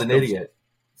being called an experience comes idiot.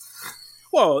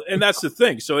 Well, and that's the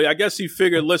thing. So I guess he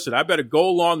figured, listen, I better go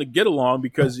along to get along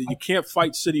because you can't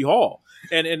fight City Hall.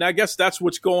 And I guess that's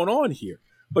what's going on here.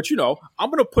 But,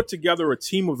 I'm going to put together a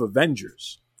team of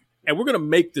Avengers, and we're going to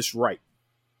make this right,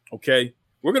 okay?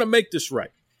 We're going to make this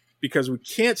right because we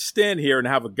can't stand here and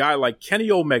have a guy like Kenny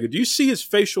Omega. Do you see his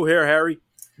facial hair, Harry?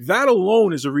 That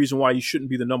alone is a reason why he shouldn't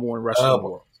be the number one wrestler in the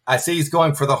world. I see he's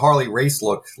going for the Harley Race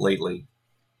look lately.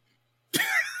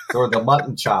 Or the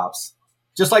mutton chops.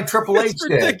 Just like Triple H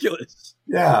did. Ridiculous.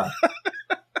 Yeah.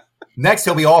 Next,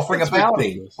 he'll be offering a bounty.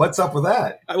 Ridiculous. What's up with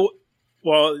that?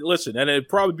 Well, listen, and it'd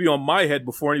probably be on my head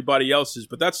before anybody else's,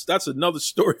 but that's another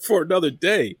story for another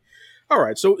day. All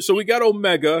right, so we got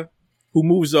Omega, who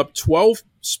moves up 12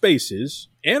 spaces,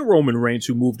 and Roman Reigns,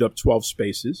 who moved up 12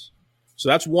 spaces. So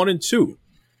that's 1 and 2.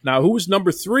 Now, who was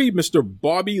number 3? Mr.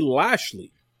 Bobby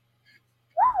Lashley.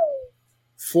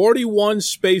 41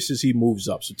 spaces he moves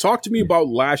up. So talk to me about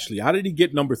Lashley. How did he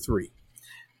get number 3?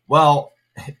 Well,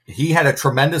 he had a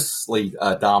tremendously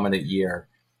dominant year.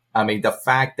 I mean, the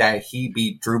fact that he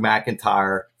beat Drew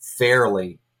McIntyre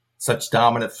fairly, such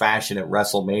dominant fashion at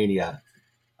WrestleMania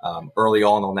early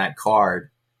on that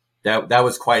card, that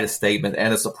was quite a statement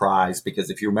and a surprise because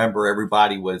if you remember,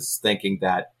 everybody was thinking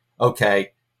that,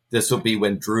 okay, this will be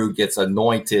when Drew gets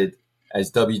anointed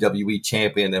as WWE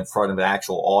champion in front of an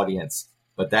actual audience.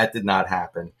 But that did not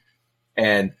happen.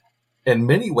 And in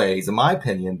many ways, in my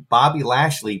opinion, Bobby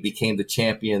Lashley became the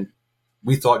champion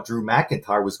we thought Drew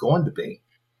McIntyre was going to be.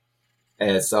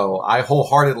 And so I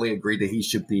wholeheartedly agree that he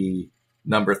should be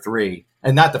number 3.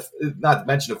 And not to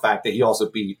mention the fact that he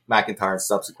also beat McIntyre in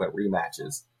subsequent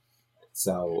rematches.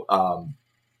 So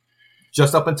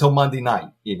just up until Monday night,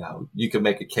 you could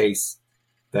make a case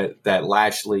that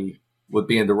Lashley would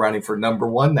be in the running for number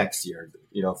 1 next year,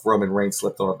 if Roman Reigns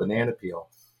slipped on a banana peel.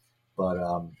 But,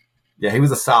 he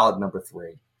was a solid number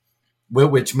 3,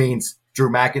 which means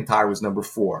Drew McIntyre was number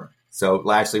 4. So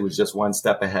Lashley was just one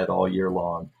step ahead all year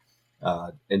long.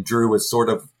 And Drew was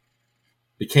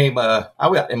became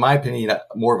in my opinion,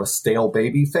 more of a stale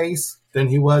baby face than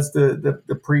he was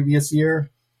the previous year.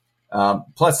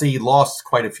 Plus, he lost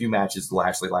quite a few matches to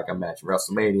Lashley, like I mentioned,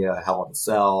 WrestleMania, Hell in a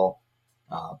Cell.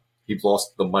 He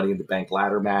lost the Money in the Bank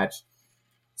ladder match.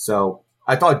 So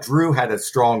I thought Drew had a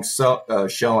strong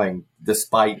showing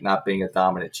despite not being a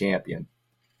dominant champion.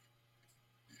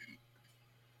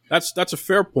 That's a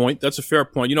fair point. That's a fair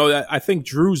point. I think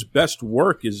Drew's best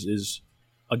work is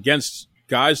against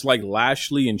guys like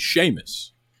Lashley and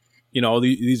Sheamus.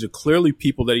 These are clearly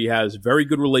people that he has very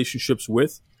good relationships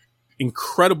with,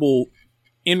 incredible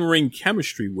in-ring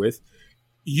chemistry with.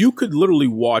 You could literally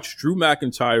watch Drew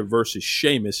McIntyre versus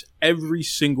Sheamus every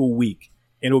single week,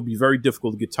 and it would be very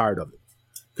difficult to get tired of it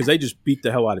because they just beat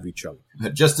the hell out of each other.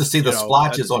 Just to see the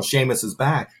splotches on Sheamus's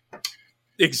back.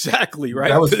 Exactly, right?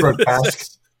 That was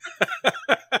grotesque.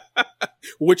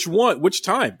 Which one? Which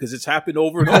time? Because it's happened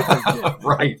over and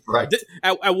over again. Right.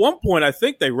 At one point, I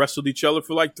think they wrestled each other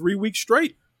for like 3 weeks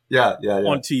straight. Yeah.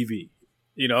 On TV.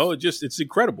 It's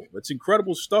incredible. It's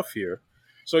incredible stuff here.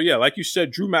 So, like you said,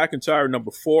 Drew McIntyre,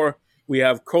 number 4. We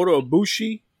have Kota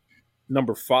Ibushi,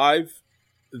 number 5.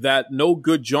 That no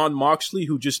good Jon Moxley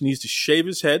who just needs to shave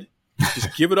his head.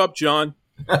 Just give it up, John.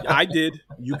 I did.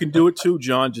 You can do it too,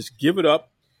 John. Just give it up.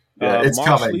 Yeah, it's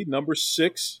Moxley, coming. number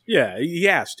 6. Yeah, he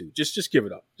has to. Just give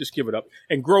it up. Just give it up.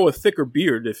 And grow a thicker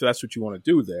beard if that's what you want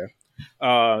to do there.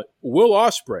 Will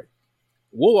Ospreay.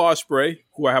 Will Ospreay,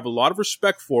 who I have a lot of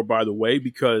respect for, by the way,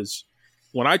 because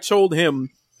when I told him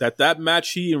that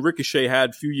match he and Ricochet had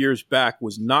a few years back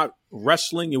was not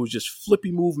wrestling, it was just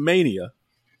flippy move mania,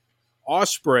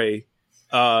 Ospreay,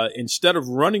 instead of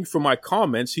running from my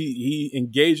comments, he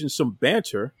engaged in some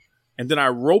banter. And then I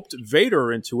roped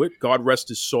Vader into it, God rest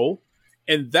his soul.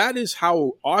 And that is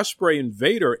how Ospreay and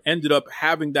Vader ended up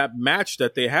having that match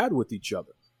that they had with each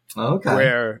other. Okay.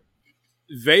 Where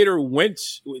Vader went,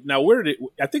 now where did it,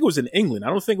 I think it was in England. I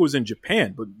don't think it was in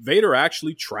Japan, but Vader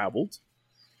actually traveled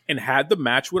and had the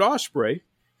match with Ospreay.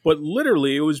 But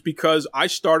literally it was because I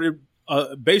started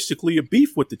basically a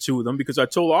beef with the two of them because I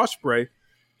told Ospreay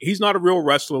he's not a real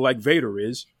wrestler like Vader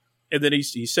is. And then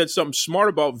he said something smart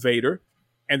about Vader.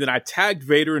 And then I tagged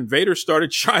Vader, and Vader started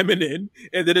chiming in,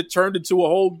 and then it turned into a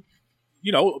whole,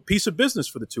 piece of business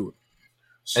for the two of them.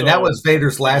 So, and that was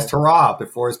Vader's last hurrah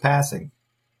before his passing.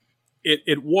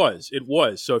 It was.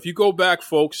 So if you go back,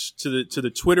 folks, to the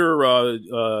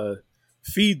Twitter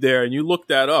feed there, and you look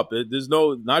that up, there's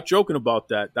not joking about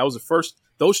that. That was the first.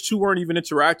 Those two weren't even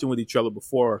interacting with each other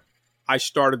before I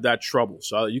started that trouble.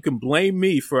 So you can blame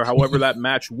me for however that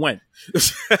match went.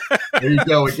 There you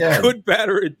go again. Good, bad,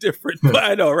 or indifferent. But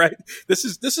I know, right? This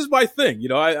is my thing. You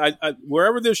know, I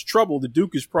wherever there's trouble, the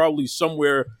Duke is probably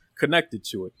somewhere connected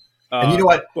to it. And you know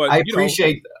what? But, I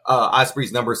appreciate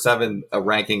Ospreay's number 7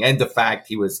 ranking and the fact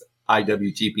he was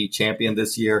IWGP champion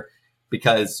this year,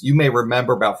 because you may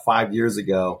remember about 5 years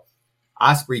ago,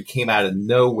 Ospreay came out of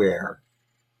nowhere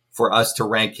for us to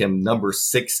rank him number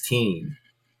 16.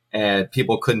 And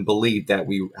people couldn't believe that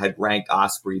we had ranked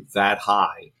Ospreay that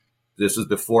high. This was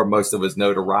before most of his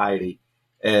notoriety.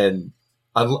 And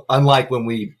unlike when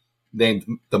we named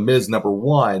The Miz number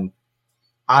 1,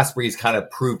 Ospreay's kind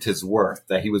of proved his worth,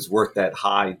 that he was worth that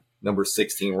high number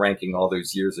 16 ranking all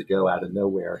those years ago out of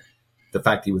nowhere. The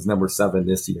fact he was number 7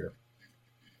 this year.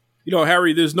 You know,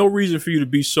 Harry, there's no reason for you to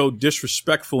be so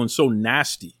disrespectful and so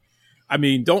nasty. I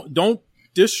mean, don't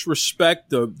disrespect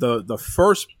the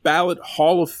first ballot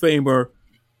Hall of Famer,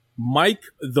 Mike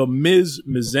the Miz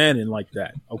Mizanin, like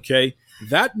that, okay?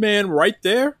 That man right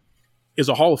there is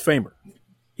a Hall of Famer.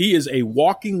 He is a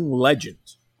walking legend.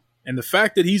 And the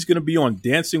fact that he's going to be on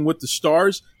Dancing with the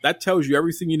Stars, that tells you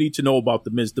everything you need to know about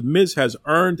The Miz. The Miz has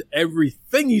earned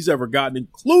everything he's ever gotten,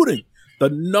 including the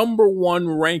number 1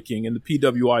 ranking in the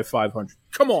PWI 500.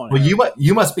 Come on. Well,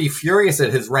 you must be furious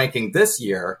at his ranking this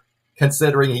year,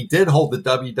 considering he did hold the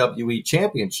WWE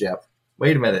Championship.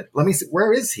 Wait a minute. Let me see.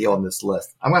 Where is he on this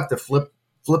list? I'm going to have to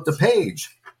flip the page.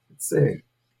 Let's see.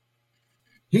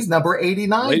 He's number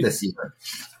 89 this year.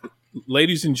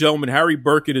 Ladies and gentlemen, Harry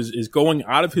Burkett is going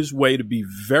out of his way to be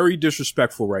very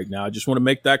disrespectful right now. I just want to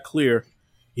make that clear.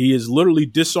 He is literally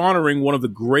dishonoring one of the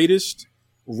greatest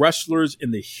wrestlers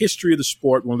in the history of the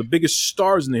sport, one of the biggest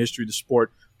stars in the history of the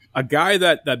sport, a guy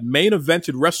that main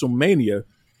evented WrestleMania,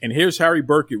 and here's Harry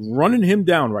Burkett running him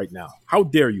down right now. How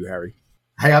dare you, Harry?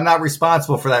 Hey, I'm not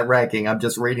responsible for that ranking. I'm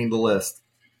just reading the list.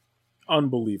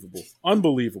 Unbelievable.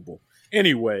 Unbelievable.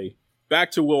 Anyway,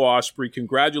 back to Will Ospreay.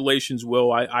 Congratulations,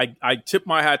 Will. I tip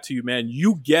my hat to you, man.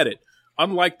 You get it.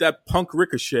 Unlike that punk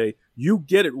Ricochet, you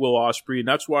get it, Will Ospreay, and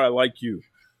that's why I like you.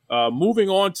 Moving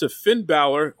on to Finn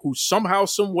Balor, who somehow,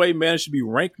 some way managed to be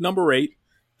ranked number 8.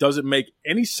 Doesn't make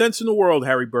any sense in the world,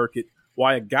 Harry Burkett,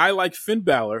 why a guy like Finn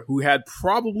Balor, who had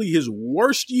probably his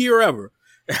worst year ever,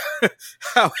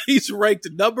 how he's ranked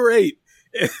number 8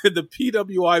 in the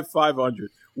PWI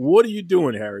 500. What are you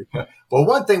doing, Harry? Well,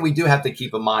 one thing we do have to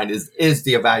keep in mind is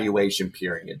the evaluation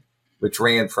period, which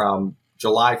ran from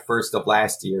July 1st of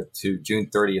last year to June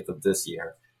 30th of this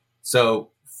year.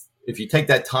 So if you take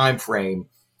that time frame,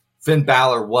 Finn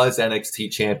Balor was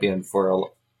NXT champion for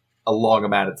a long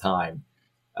amount of time.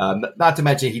 Not to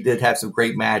mention he did have some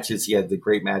great matches. He had the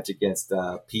great match against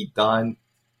Pete Dunne.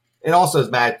 And also his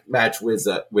match with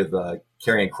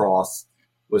Karrion Kross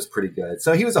was pretty good.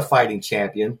 So he was a fighting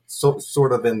champion,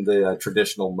 sort of in the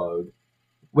traditional mode,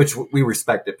 which we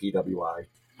respect at PWI.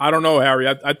 I don't know, Harry.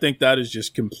 I think that is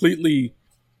just completely,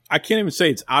 I can't even say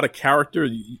it's out of character.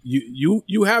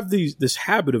 You have this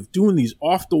habit of doing these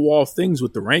off-the-wall things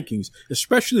with the rankings,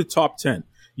 especially the top 10.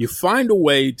 You find a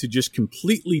way to just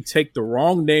completely take the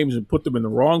wrong names and put them in the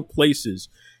wrong places.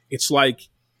 It's like,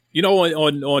 you know,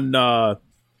 on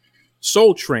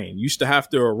Soul Train, you used to have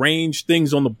to arrange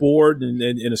things on the board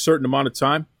in a certain amount of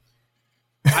time.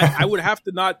 I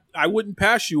wouldn't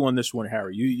pass you on this one,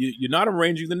 Harry. You're not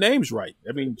arranging the names right.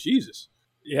 I mean, Jesus.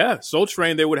 Yeah, Soul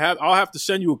Train, I'll have to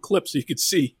send you a clip so you could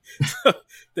see.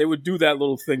 They would do that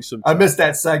little thing sometimes. I missed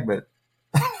that segment.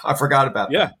 I forgot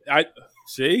about that. Yeah,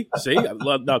 See?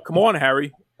 Now, come on,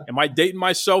 Harry. Am I dating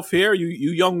myself here?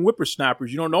 You young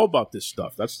whippersnappers, you don't know about this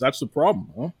stuff. That's the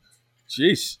problem, huh?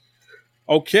 Jeez.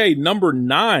 Okay, number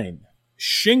 9,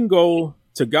 Shingo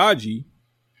Takagi,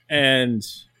 and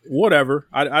whatever.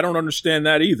 I don't understand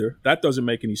that either. That doesn't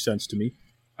make any sense to me.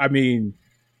 I mean,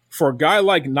 for a guy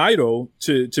like Naito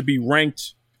to be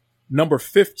ranked number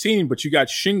 15, but you got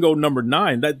Shingo number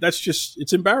 9, that's just,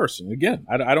 it's embarrassing. Again,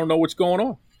 I don't know what's going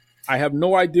on. I have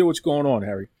no idea what's going on,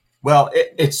 Harry. Well,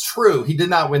 it's true. He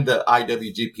did not win the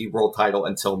IWGP World title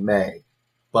until May.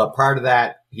 But prior to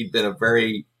that, he'd been a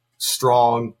very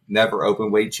strong, never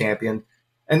open weight champion.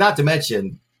 And not to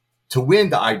mention, to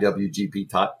win the IWGP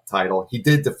title, he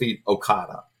did defeat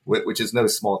Okada, which is no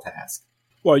small task.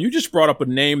 Well, you just brought up a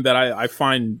name that I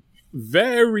find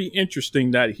very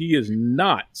interesting that he is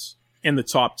not in the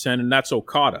top 10, and that's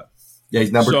Okada. Yeah,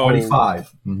 he's number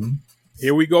 25. Mm-hmm.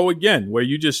 Here we go again, where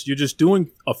you're just doing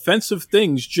offensive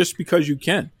things just because you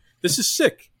can. This is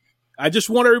sick. I just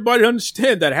want everybody to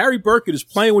understand that Harry Burkett is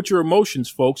playing with your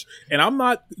emotions, folks, and I'm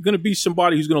not going to be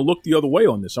somebody who's going to look the other way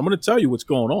on this. I'm going to tell you what's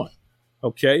going on,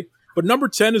 okay? But number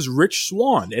 10 is Rich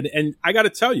Swann. And I got to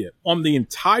tell you, on the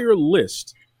entire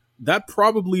list, that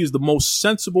probably is the most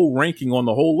sensible ranking on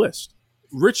the whole list.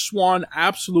 Rich Swann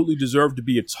absolutely deserved to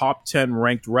be a top 10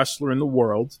 ranked wrestler in the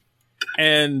world.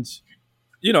 And,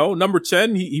 you know, number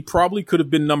 10, he probably could have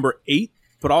been number 8,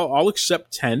 but I'll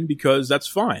accept 10 because that's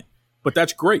fine. But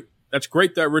that's great. That's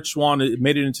great that Rich Swann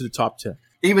made it into the top 10.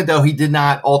 Even though he did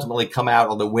not ultimately come out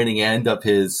on the winning end of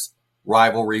his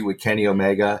rivalry with Kenny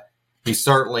Omega, he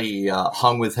certainly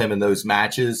hung with him in those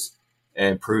matches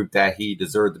and proved that he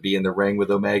deserved to be in the ring with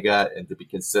Omega and to be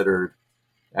considered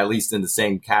at least in the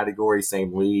same category,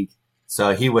 same league.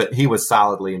 So he was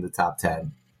solidly in the top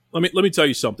 10. Let me tell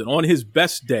you something. On his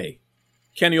best day,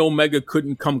 Kenny Omega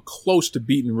couldn't come close to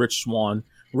beating Rich Swann.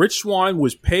 Rich Swann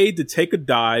was paid to take a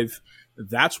dive.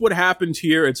 That's what happened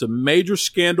here. It's a major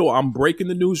scandal. I'm breaking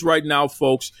the news right now,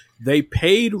 folks. They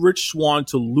paid Rich Swann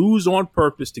to lose on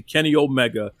purpose to Kenny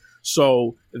Omega.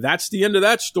 So that's the end of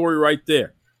that story right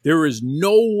there. There is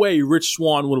no way Rich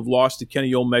Swann would have lost to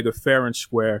Kenny Omega fair and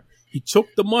square. He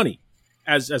took the money,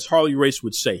 as Harley Race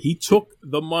would say. He took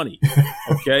the money,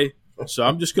 okay? So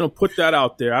I'm just going to put that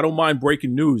out there. I don't mind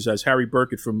breaking news, as Harry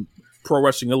Burkett from Pro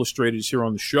Wrestling Illustrated is here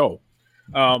on the show.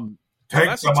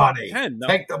 Take the money. 10.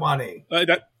 Take the money.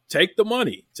 Take the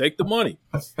money. Take the money.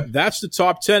 That's the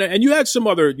top 10. And you had some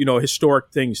other,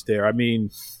 historic things there. I mean,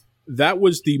 that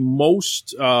was the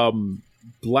most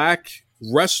black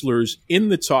wrestlers in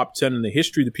the top 10 in the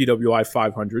history of the PWI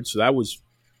 500. So that was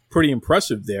pretty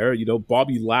impressive there.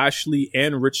 Bobby Lashley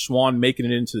and Rich Swann making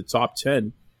it into the top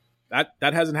 10.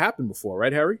 That hasn't happened before,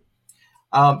 right, Harry?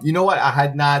 You know what? I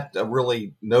had not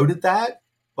really noted that,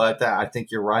 but I think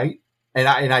you're right. And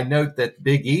I note that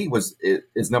Big E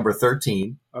is number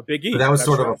 13. Big E. So that was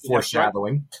sort of a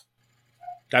foreshadowing.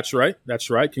 That's right. That's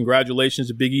right. Congratulations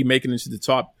to Big E making it into the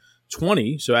top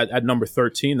 20. So at number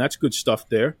 13, that's good stuff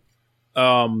there.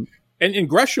 And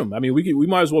Gresham. I mean, we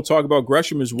might as well talk about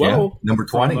Gresham as well. Yeah, number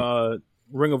 20. From,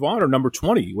 Ring of Honor, number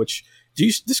 20, which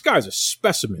this guy's a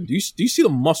specimen. Do you see the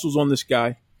muscles on this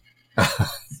guy?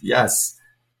 Yes.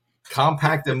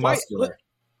 Compact and muscular.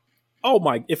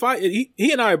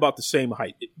 He and I are about the same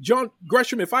height. John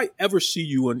Gresham, if I ever see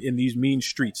you in these mean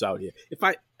streets out here, if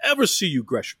I ever see you,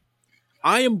 Gresham,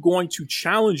 I am going to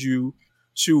challenge you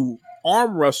to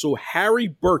arm wrestle Harry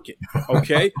Burkett,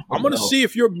 okay? I'm going to see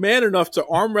if you're man enough to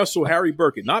arm wrestle Harry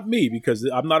Burkett. Not me, because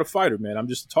I'm not a fighter, man. I'm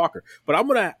just a talker. But I'm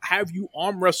going to have you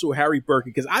arm wrestle Harry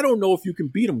Burkett, because I don't know if you can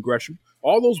beat him, Gresham.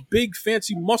 All those big,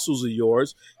 fancy muscles of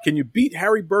yours. Can you beat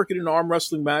Harry Burkett in an arm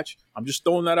wrestling match? I'm just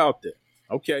throwing that out there.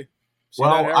 Okay. See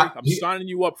that, Harry? I'm signing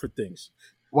you up for things.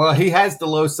 Well, he has the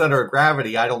low center of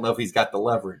gravity. I don't know if he's got the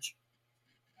leverage.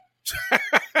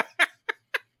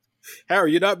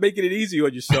 Harry, you're not making it easy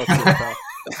on yourself, pal.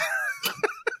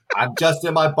 I'm just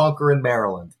in my bunker in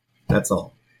Maryland. That's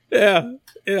all. Yeah.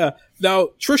 Now,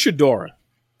 Trish Adora.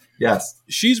 Yes.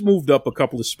 She's moved up a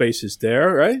couple of spaces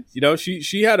there, right?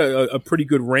 She had a pretty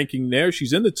good ranking there.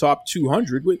 She's in the top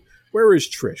 200. Where is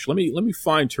Trish? Let me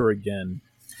find her again.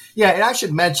 Yeah, and I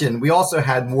should mention, we also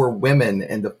had more women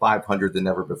in the 500 than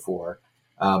ever before.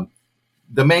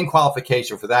 The main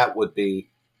qualification for that would be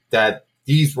that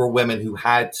these were women who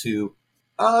had to,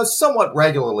 somewhat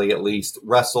regularly at least,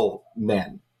 wrestle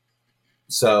men.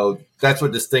 So that's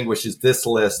what distinguishes this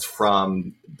list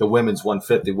from the women's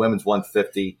 150. Women's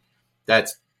 150,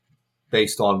 that's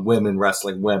based on women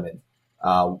wrestling women.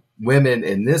 Women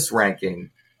in this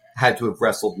ranking had to have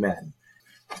wrestled men.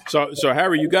 So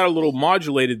Harry, you got a little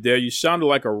modulated there. You sounded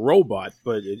like a robot,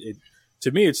 but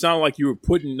to me, it sounded like you were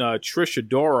putting Trish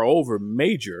Adora over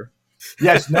major.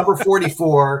 Yes, number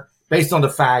 44, based on the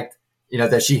fact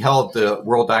that she held the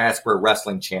World Diaspora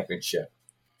Wrestling Championship,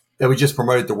 that we just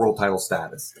promoted the world title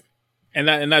status,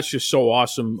 and that's just so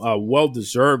awesome. Well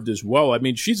deserved as well. I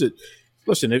mean,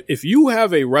 listen. If you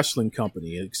have a wrestling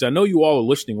company, because I know you all are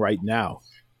listening right now,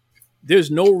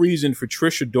 there's no reason for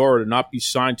Trish Adora to not be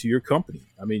signed to your company.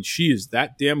 I mean, she is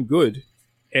that damn good.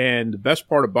 And the best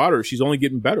part about her, she's only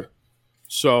getting better.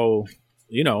 So,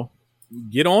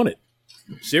 get on it.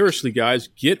 Seriously, guys,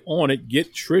 get on it.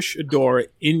 Get Trish Adora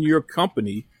in your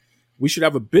company. We should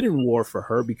have a bidding war for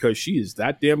her because she is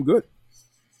that damn good.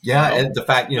 Yeah, and the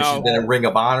fact, she's been in Ring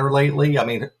of Honor lately. I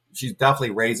mean, she's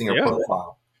definitely raising her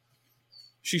profile.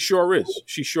 She sure is.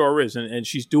 She sure is. And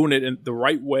she's doing it in the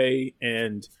right way.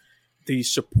 And the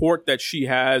support that she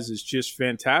has is just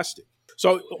fantastic.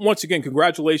 So once again,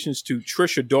 congratulations to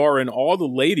Trish Adora and all the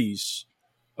ladies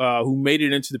who made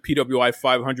it into the PWI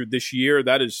 500 this year.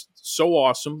 That is so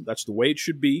awesome. That's the way it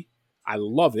should be. I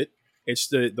love it. It's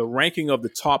the ranking of the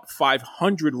top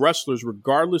 500 wrestlers,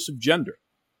 regardless of gender.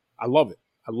 I love it.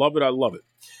 I love it. I love it.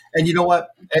 And you know what?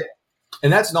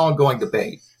 And that's an ongoing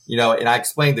debate, and I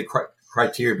explained the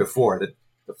criteria before that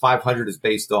the 500 is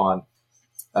based on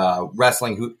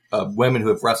wrestling women who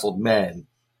have wrestled men.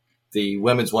 The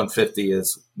women's 150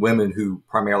 is women who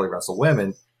primarily wrestle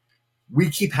women. We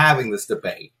keep having this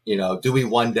debate, do we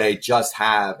one day just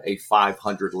have a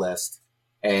 500 list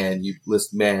and you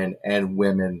list men and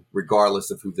women regardless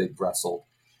of who they've wrestled?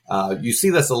 You see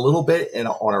this a little bit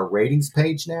on our ratings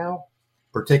page now,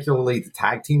 particularly the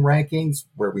tag team rankings,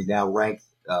 where we now rank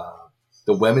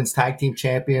the women's tag team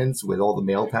champions with all the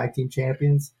male tag team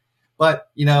champions. But,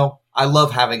 I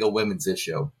love having a women's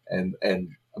issue and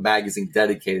a magazine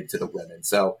dedicated to the women.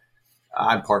 So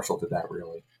I'm partial to that,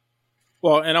 really.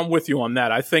 Well, and I'm with you on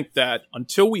that. I think that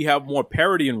until we have more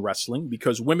parity in wrestling,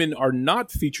 because women are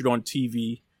not featured on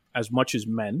TV as much as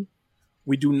men,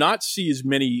 we do not see as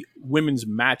many women's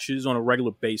matches on a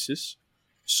regular basis.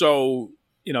 So,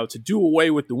 to do away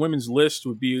with the women's list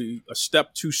would be a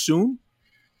step too soon.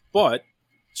 But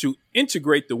to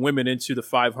integrate the women into the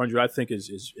 500, I think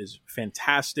is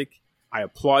fantastic. I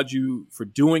applaud you for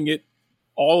doing it.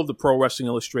 All of the Pro Wrestling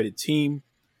Illustrated team.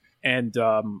 And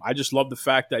I just love the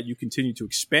fact that you continue to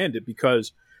expand it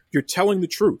because you're telling the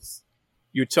truth.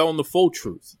 You're telling the full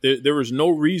truth. There is no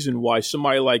reason why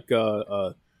somebody like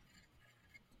Trish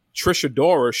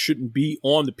Adora shouldn't be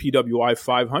on the PWI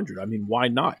 500. I mean, why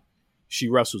not? She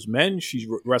wrestles men. She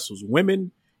wrestles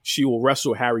women. She will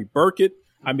wrestle Harry Burkett.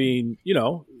 I mean,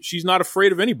 she's not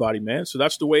afraid of anybody, man. So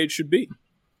that's the way it should be.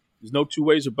 There's no two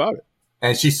ways about it.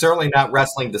 And she's certainly not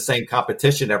wrestling the same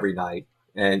competition every night.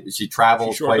 And she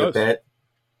travels quite a bit.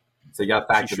 So you got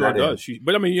to factor that in.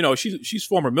 But I mean, she's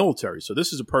former military. So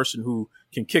this is a person who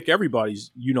can kick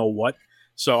everybody's what.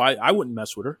 So I wouldn't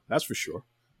mess with her. That's for sure.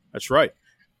 That's right.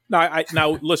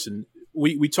 Now listen,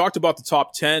 we talked about the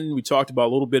top 10. We talked about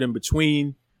a little bit in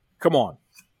between. Come on.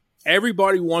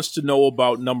 Everybody wants to know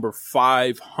about number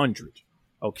 500.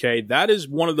 Okay. That is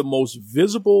one of the most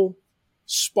visible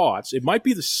spots. It might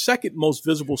be the second most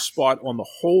visible spot on the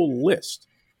whole list.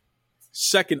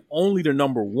 Second only to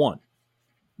number 1.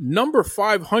 Number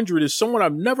 500 is someone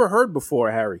I've never heard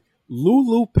before, Harry.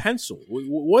 Lulu Pencil.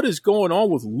 What is going on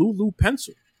with Lulu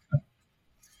Pencil?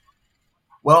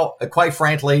 Well, quite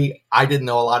frankly, I didn't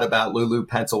know a lot about Lulu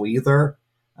Pencil either.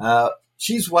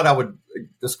 She's what I would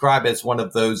describe as one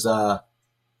of those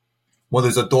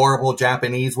adorable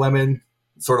Japanese women,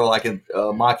 sort of like a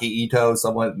Maki Ito,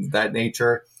 someone of that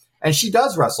nature. And she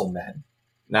does wrestle men.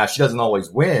 Now, she doesn't always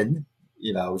win.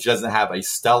 She doesn't have a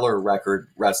stellar record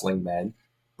wrestling men,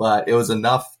 but it was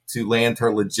enough to land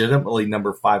her legitimately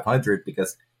number 500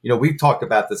 because, we've talked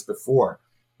about this before.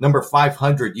 Number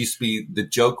 500 used to be the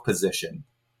joke position,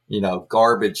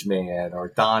 Garbage Man or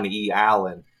Don E.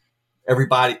 Allen.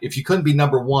 Everybody, if you couldn't be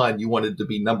number 1, you wanted to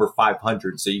be number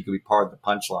 500 so you could be part of the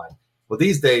punchline. Well,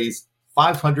 these days,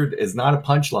 500 is not a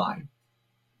punchline.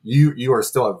 You are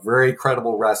still a very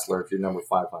credible wrestler if you're number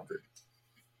 500.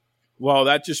 Well,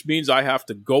 that just means I have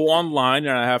to go online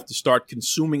and I have to start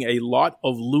consuming a lot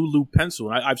of Lulu Pencil.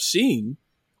 And I've seen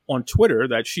on Twitter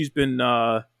that she's been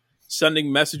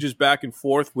sending messages back and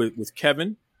forth with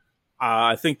Kevin.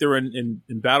 I think they're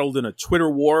embattled in a Twitter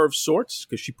war of sorts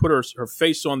because she put her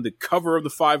face on the cover of the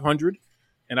 500.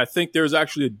 And I think there's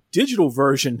actually a digital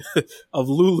version of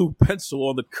Lulu Pencil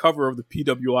on the cover of the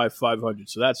PWI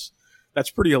 500. So that's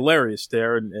pretty hilarious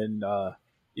there. And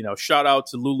shout out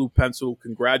to Lulu Pencil.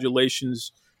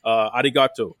 Congratulations.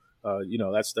 Arigato.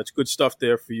 That's good stuff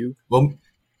there for you. Well,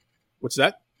 what's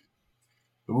that?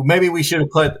 Maybe we should have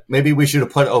put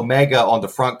Omega on the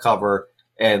front cover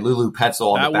and Lulu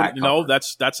Pencil on the back cover.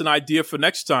 That's an idea for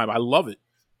next time. I love it.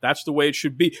 That's the way it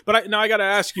should be. But I got to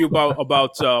ask you about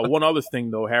one other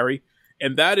thing, though, Harry,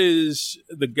 and that is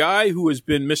the guy who has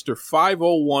been Mr.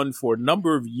 501 for a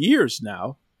number of years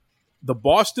now, the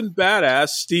Boston Badass,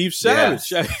 Steve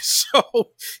Savage. Yes.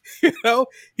 So,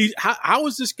 how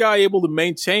is this guy able to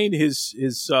maintain his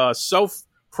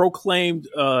self-proclaimed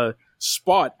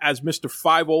spot as Mr.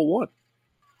 501?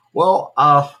 Well,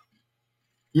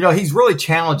 he's really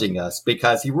challenging us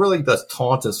because he really does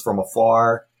taunt us from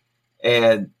afar.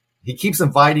 And he keeps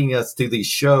inviting us to these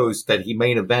shows that he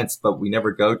main events, but we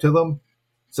never go to them.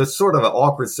 So it's sort of an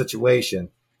awkward situation.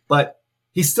 But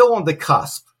he's still on the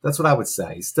cusp. That's what I would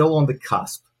say. He's still on the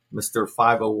cusp, Mr.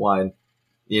 501.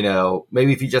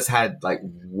 Maybe if he just had like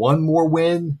one more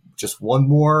win, just one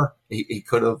more, he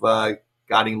could have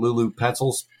gotten Lulu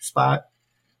Pencil's spot.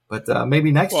 But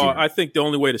maybe next year. Well, I think the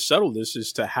only way to settle this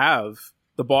is to have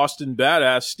the Boston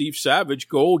Badass, Steve Savage,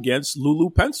 go against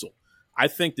Lulu Pencil. I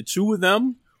think the two of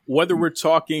them, whether we're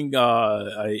talking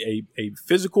a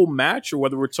physical match or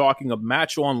whether we're talking a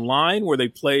match online where they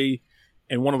play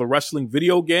in one of the wrestling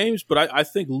video games, but I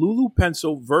think Lulu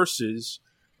Pencil versus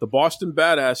the Boston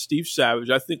Badass Steve Savage,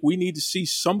 I think we need to see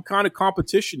some kind of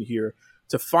competition here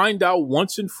to find out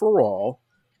once and for all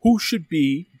who should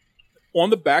be on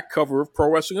the back cover of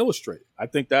Pro Wrestling Illustrated. I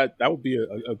think that would be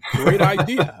a great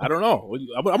idea. I don't know.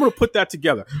 I'm going to put that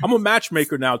together. I'm a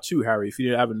matchmaker now too, Harry, if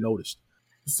you haven't noticed.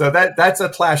 So that's a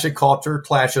clash of culture,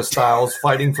 clash of styles,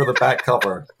 fighting for the back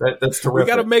cover. That's terrific. We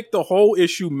got to make the whole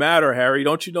issue matter, Harry.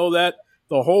 Don't you know that?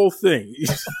 The whole thing.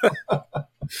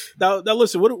 Now,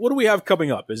 listen, what do we have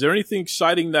coming up? Is there anything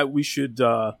exciting that we should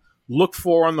look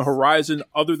for on the horizon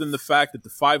other than the fact that the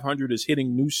 500 is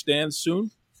hitting newsstands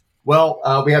soon? Well,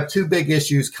 we have 2 big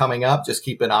issues coming up. Just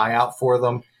keep an eye out for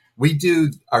them. We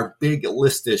do our big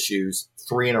list issues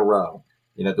 3 in a row.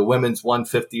 You know, the women's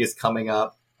 150 is coming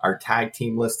up. Our tag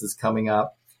team list is coming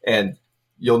up. And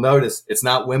you'll notice it's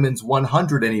not women's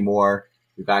 100 anymore.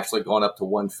 We've actually gone up to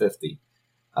 150.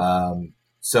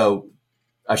 So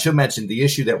I should mention the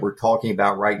issue that we're talking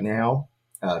about right now,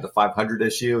 the 500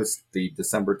 issue is the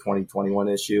December 2021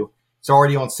 issue. It's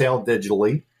already on sale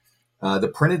digitally.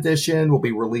 The print edition will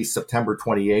be released September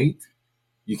 28th.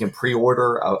 You can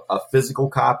pre-order a physical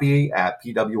copy at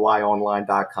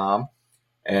pwionline.com.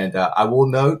 And I will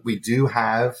note we do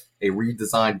have a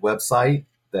redesigned website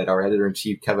that our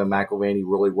editor-in-chief, Kevin McElvaney,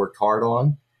 really worked hard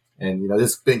on. And, you know,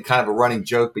 this has been kind of a running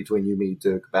joke between you and me,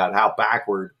 Duke, about how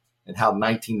backward and how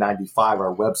 1995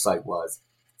 our website was.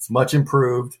 It's much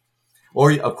improved.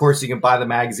 Or, of course, you can buy the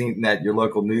magazine at your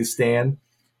local newsstand.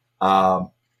 And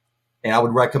I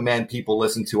would recommend people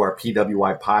listen to our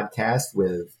PWI podcast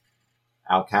with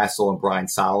Al Castle and Brian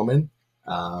Solomon, 2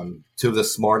 of the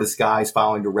smartest guys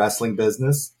following the wrestling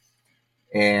business.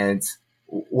 And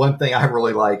one thing I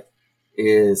really like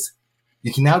is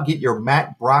you can now get your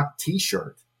Matt Brock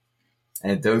t-shirt.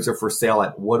 And those are for sale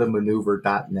at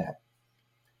whatamaneuver.net.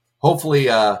 Hopefully,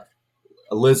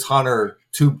 Liz Hunter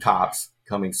tube tops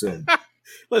coming soon.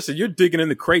 Listen, you're digging in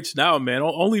the crates now, man.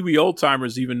 Only we old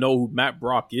timers even know who Matt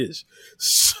Brock is.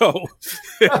 So,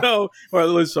 you know, or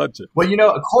Liz Hunter. Well, you know,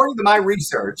 according to my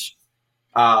research,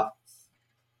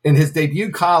 in his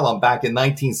debut column back in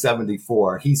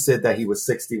 1974, he said that he was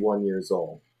 61 years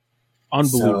old.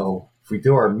 Unbelievable. So if we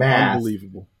do our math,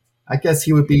 unbelievable. I guess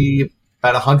he would be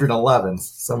about 111,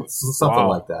 something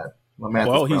like that.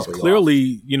 Well, he's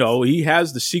clearly, off. You know, he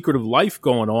has the secret of life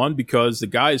going on because the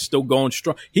guy is still going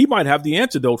strong. He might have the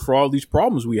antidote for all these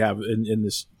problems we have in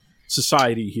this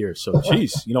society here. So,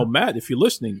 geez, you know, Matt, if you're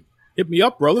listening, hit me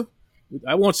up, brother.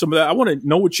 I want some of that. I want to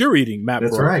know what you're eating, Matt.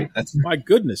 That's right. That's my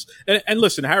goodness. And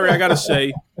listen, Harry, I got to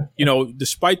say, you know,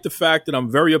 despite the fact that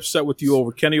I'm very upset with you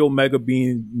over Kenny Omega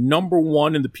being number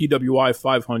 1 in the PWI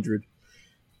 500,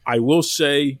 I will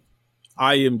say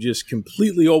I am just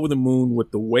completely over the moon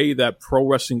with the way that Pro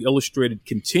Wrestling Illustrated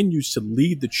continues to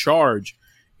lead the charge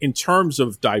in terms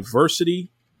of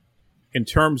diversity, in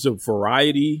terms of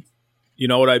variety. You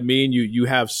know what I mean? You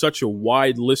have such a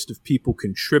wide list of people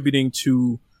contributing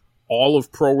to all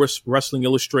of Pro Wrestling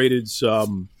Illustrated's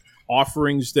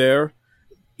offerings there.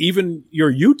 Even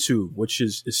your YouTube, which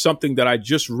is something that I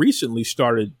just recently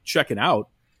started checking out.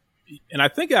 And I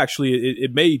think actually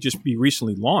it may just be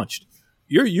recently launched.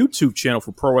 Your YouTube channel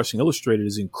for Pro Wrestling Illustrated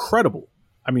is incredible.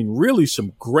 I mean, really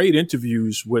some great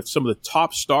interviews with some of the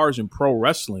top stars in pro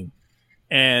wrestling.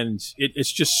 And it's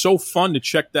just so fun to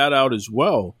check that out as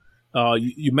well.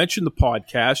 You mentioned the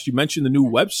podcast. You mentioned the new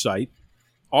website.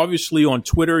 Obviously, on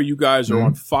Twitter, you guys are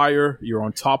on fire. You're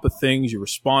on top of things. You're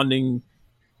responding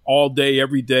all day,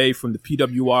 every day from the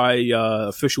PWI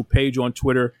official page on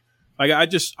Twitter.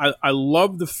 I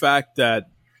love the fact that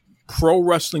Pro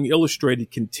Wrestling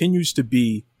Illustrated continues to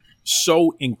be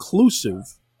so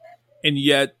inclusive, and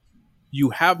yet you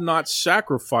have not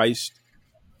sacrificed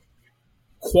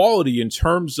quality in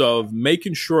terms of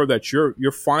making sure that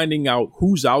you're finding out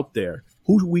who's out there,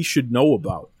 who we should know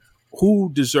about,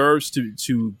 who deserves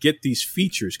to get these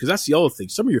features. Because that's the other thing.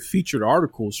 Some of your featured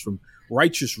articles from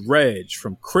Righteous Reg,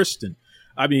 from Kristen,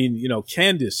 I mean, you know,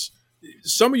 Candace,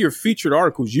 some of your featured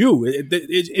articles,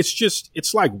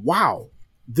 it's like, wow.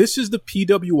 This is the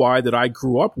PWI that I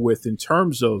grew up with in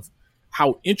terms of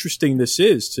how interesting this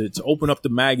is to open up the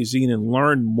magazine and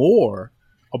learn more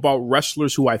about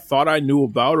wrestlers who I thought I knew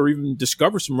about, or even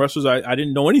discover some wrestlers I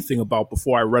didn't know anything about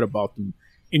before I read about them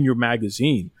in your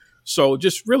magazine. So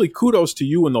just really kudos to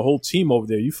you and the whole team over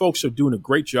there. You folks are doing a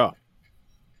great job.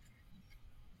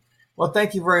 Well,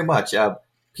 thank you very much.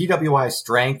 PWI's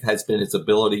strength has been its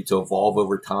ability to evolve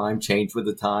over time, change with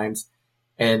the times.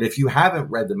 And if you haven't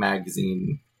read the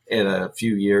magazine in a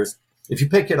few years, if you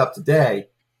pick it up today,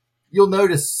 you'll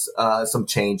notice some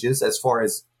changes as far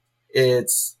as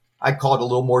its I call it a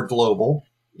little more global,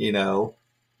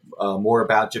 more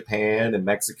about Japan and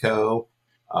Mexico,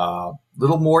 a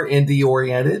little more indie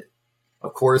oriented.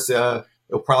 Of course, it'll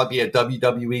probably be a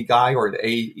WWE guy or an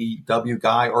AEW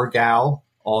guy or gal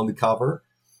on the cover.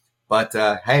 But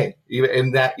hey,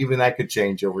 even that could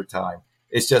change over time.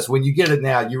 It's just when you get it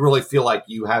now, you really feel like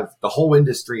you have the whole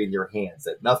industry in your hands,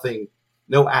 that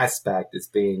no aspect is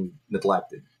being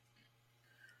neglected.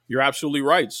 You're absolutely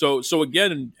right. So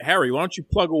again, Harry, why don't you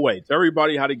plug away? Tell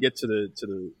everybody how to get to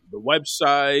the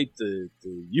website, the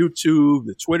YouTube,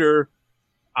 the Twitter.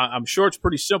 I'm sure it's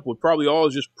pretty simple. It probably all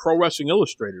is just Pro Wrestling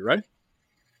Illustrated, right?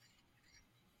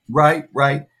 Right.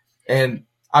 And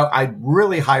I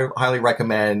really highly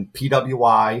recommend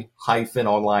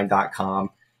pwi-online.com,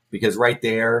 because right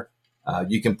there,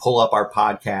 you can pull up our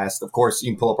podcast. Of course,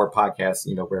 you can pull up our podcast,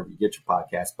 wherever you get your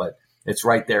podcast, but it's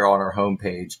right there on our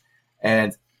homepage.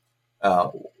 And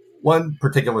one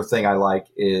particular thing I like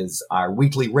is our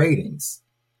weekly ratings.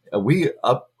 We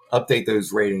update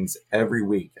those ratings every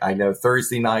week. I know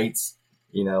Thursday nights,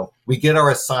 we get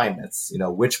our assignments,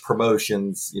 which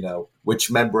promotions, which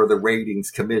member of the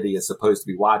ratings committee is supposed to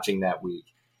be watching that week.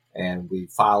 And we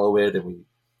follow it and we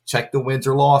check the wins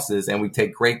or losses, and we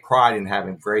take great pride in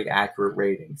having very accurate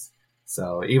ratings.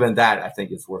 So even that, I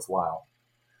think, is worthwhile.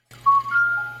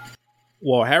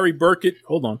 Well, Harry Burkett,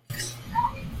 hold on.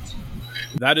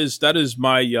 That is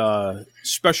my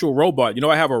special robot.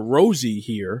 I have a Rosie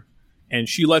here, and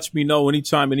she lets me know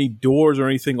anytime any doors or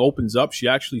anything opens up. She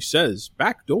actually says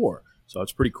back door, so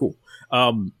it's pretty cool.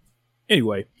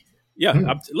 Anyway,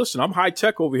 yeah. Listen, I'm high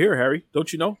tech over here, Harry.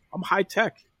 Don't you know? I'm high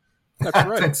tech. That's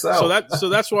right. I think so. So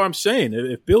that's what I'm saying.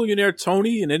 If Billionaire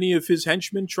Tony and any of his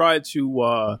henchmen try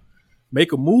to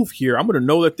make a move here, I'm going to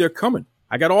know that they're coming.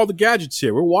 I got all the gadgets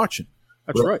here. We're watching.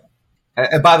 That's right.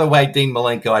 And by the way, Dean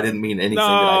Malenko, I didn't mean anything that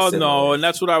I said. No, and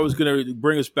that's what I was going to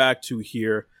bring us back to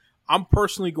here. I'm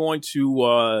personally going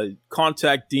to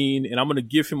contact Dean, and I'm going to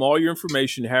give him all your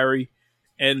information, Harry.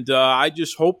 And I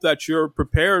just hope that you're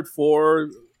prepared for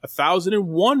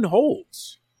 1,001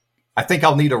 holds. I think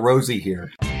I'll need a Rosie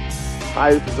here.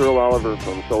 Hi, this is Earl Oliver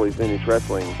from Sully's Vintage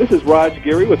Wrestling. This is Raj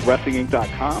Giri with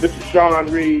WrestlingInc.com. This is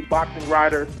Sean Reed, boxing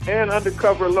writer and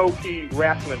undercover low-key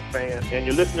wrestling fan. And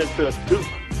you're listening to Duke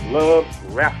Loves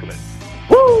Wrestling.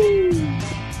 Woo!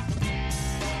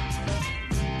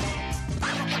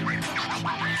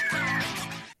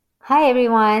 Hi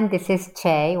everyone, this is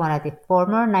Che, one of the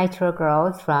former Nitro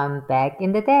girls from back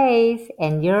in the days,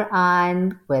 and you're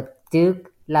on with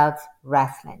Duke Loves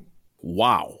Wrestling.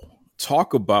 Wow.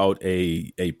 Talk about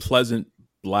a pleasant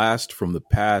blast from the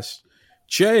past.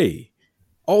 Che,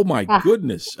 oh my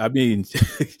goodness. I mean,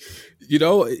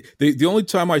 the only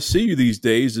time I see you these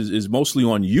days is mostly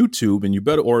on YouTube, and you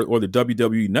better or the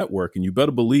WWE Network, and you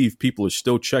better believe people are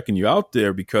still checking you out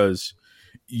there because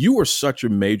you are such a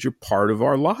major part of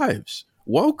our lives.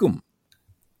 Welcome.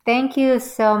 Thank you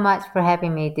so much for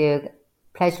having me, Duke.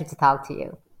 Pleasure to talk to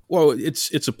you. Well,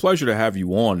 it's a pleasure to have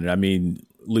you on. I mean,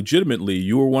 legitimately,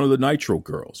 you were one of the Nitro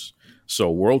girls. So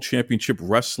World Championship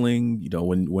Wrestling,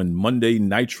 when Monday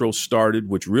Nitro started,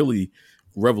 which really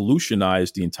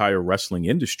revolutionized the entire wrestling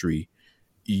industry,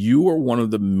 you were one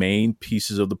of the main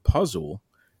pieces of the puzzle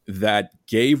that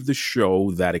gave the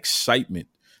show that excitement,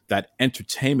 that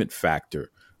entertainment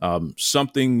factor,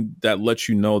 something that lets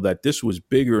you know that this was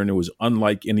bigger and it was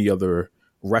unlike any other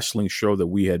wrestling show that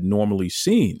we had normally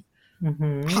seen.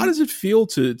 Mm-hmm. How does it feel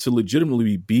to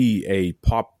legitimately be a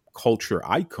pop culture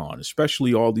icon,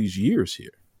 especially all these years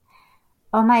here?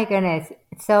 Oh my goodness.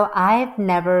 So I've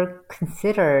never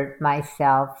considered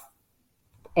myself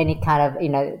any kind of,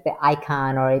 the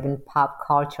icon or even pop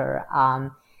culture.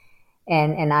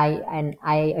 And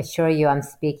I assure you I'm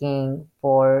speaking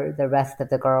for the rest of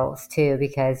the girls too,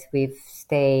 because we've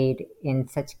stayed in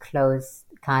such close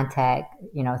contact,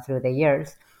 through the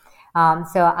years.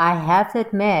 So I have to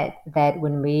admit that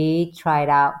when we tried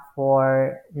out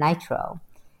for Nitro,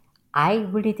 I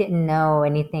really didn't know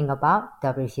anything about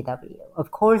WCW.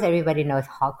 Of course, everybody knows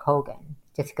Hulk Hogan,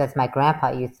 just because my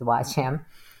grandpa used to watch him.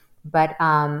 But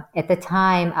at the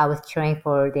time, I was cheering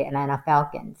for the Atlanta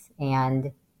Falcons.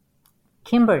 And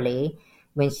Kimberly,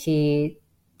 when she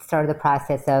started the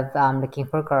process of looking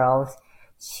for girls,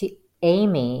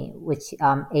 Amy, which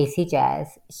AC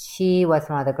Jazz, she was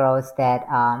one of the girls that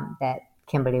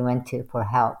Kimberly went to for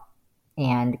help.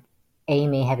 And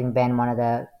Amy, having been one of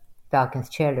the Falcons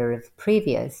cheerleaders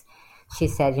previous, she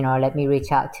said, let me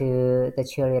reach out to the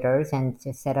cheerleaders and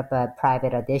just set up a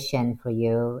private audition for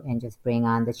you and just bring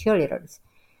on the cheerleaders.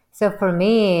 So for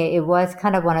me, it was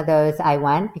kind of one of those, I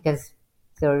went because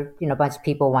there, a bunch of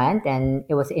people went, and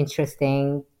it was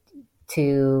interesting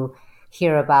to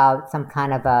hear about some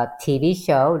kind of a TV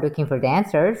show looking for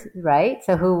dancers, right?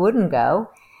 So who wouldn't go?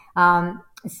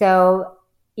 So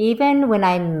even when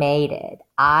I made it,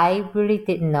 I really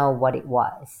didn't know what it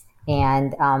was.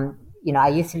 And, I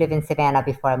used to live in Savannah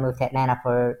before I moved to Atlanta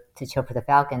to cheer for the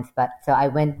Falcons. So I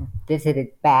visited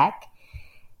back,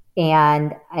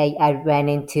 and I ran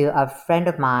into a friend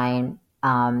of mine,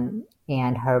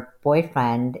 and her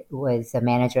boyfriend was a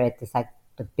manager at this, like,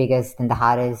 the biggest and the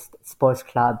hottest sports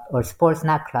club, or sports,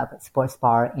 not club, but sports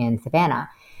bar in Savannah.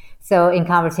 So in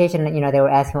conversation, they were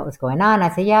asking what was going on. I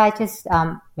said, yeah, I just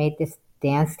made this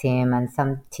dance team on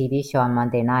some TV show on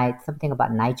Monday night, something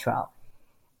about Nitro.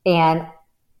 And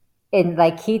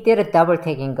like, he did a double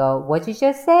take and go, what'd you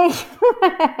just say?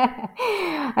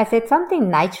 I said, something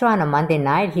Nitro on a Monday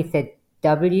night. He said,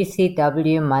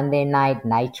 WCW Monday Night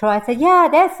Nitro. I said, yeah,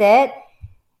 that's it.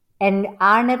 And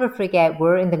I'll never forget,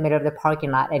 we're in the middle of the parking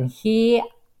lot, and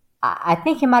I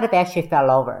think he might have actually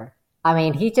fell over. I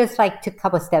mean, he just like took a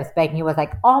couple steps back, and he was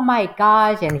like, oh my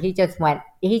gosh. And he just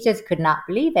could not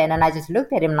believe it. And I just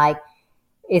looked at him like,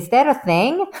 is that a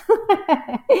thing?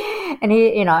 And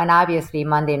he, and obviously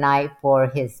Monday night for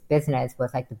his business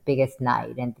was like the biggest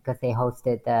night, and because they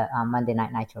hosted the Monday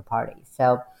Night Nitro party.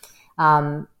 So,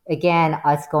 again,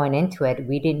 us going into it,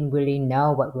 we didn't really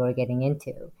know what we were getting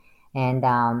into. And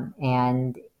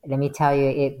let me tell you,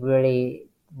 it really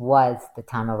was the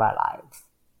time of our lives.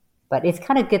 But it's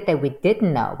kind of good that we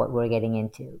didn't know what we were getting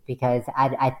into, because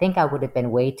I think I would have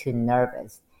been way too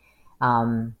nervous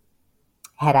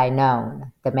had I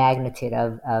known the magnitude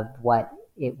of what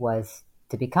it was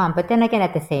to become. But then again,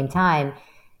 at the same time,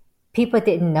 people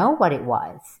didn't know what it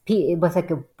was. It was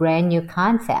like a brand new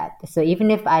concept. So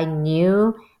even if I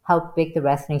knew how big the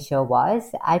wrestling show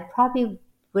was, I probably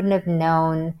wouldn't have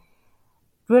known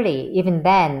really even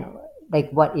then, like,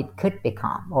 what it could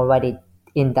become or what it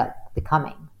ended up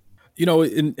becoming.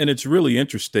 And it's really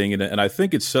interesting. And I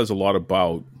think it says a lot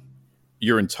about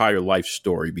your entire life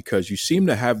story, because you seem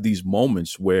to have these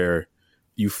moments where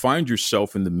you find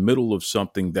yourself in the middle of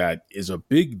something that is a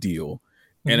big deal.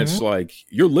 And it's like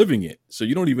you're living it. So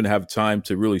you don't even have time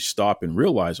to really stop and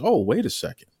realize, oh, wait a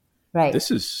second. Right.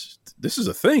 This is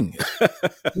a thing.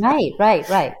 Right.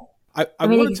 I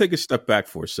want to take a step back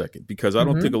for a second, because I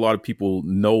don't think a lot of people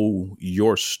know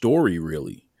your story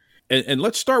really. And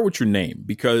let's start with your name,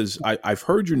 because I've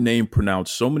heard your name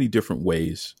pronounced so many different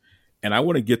ways. And I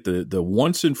want to get the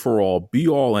once and for all, be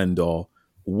all, end all.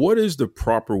 What is the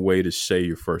proper way to say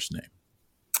your first name?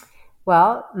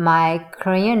 Well, my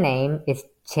Korean name is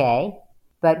Che,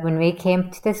 but when we came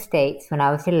to the States when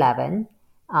I was 11,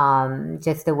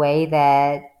 just the way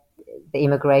that the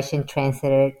immigration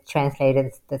translated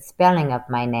the spelling of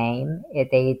my name,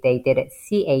 they did it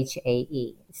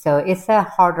CHAE. So it's a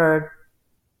harder,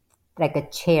 like a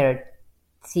chair,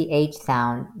 CH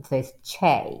sound, so it's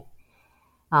Che.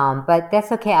 But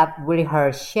that's okay. I've really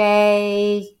heard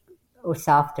Shay or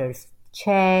softer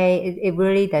Che. It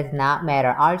really does not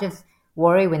matter. I'll just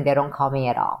worry when they don't call me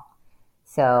at all.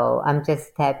 So I'm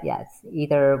just yes,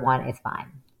 either one is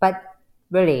fine. But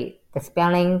really, the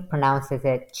spelling pronounces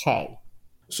it Che.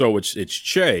 So it's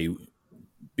Che,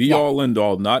 be all, end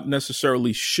all, not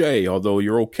necessarily Shay, although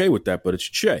you're okay with that, but it's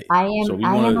Che. I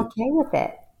am okay with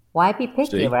it. Why be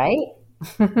picky, right?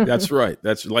 That's right.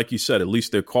 That's like you said, at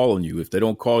least they're calling you. If they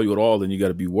don't call you at all, then you got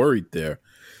to be worried there.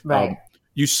 Right.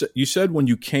 You said when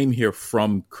you came here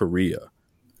from Korea.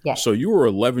 Yes. So you were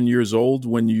 11 years old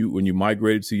when you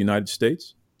migrated to the United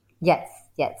States? Yes.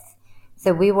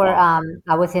 So we were,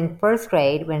 I was in first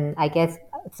grade when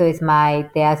so it's my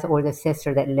dad's older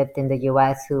sister that lived in the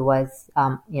U.S. who was,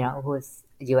 who was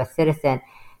a U.S. citizen,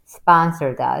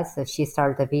 sponsored us. So she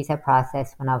started the visa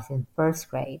process when I was in first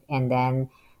grade. And then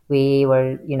we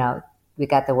were, we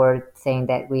got the word saying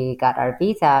that we got our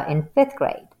visa in fifth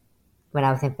grade, when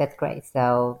I was in fifth grade.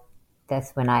 So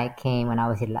that's when I came when I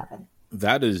was 11.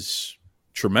 That is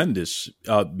tremendous,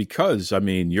 because, I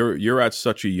mean, you're at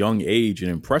such a young age, an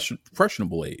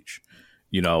impressionable age.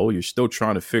 You're still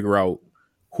trying to figure out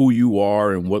who you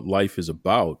are and what life is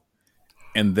about.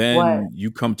 And then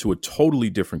you come to a totally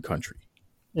different country.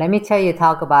 Let me tell you,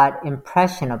 talk about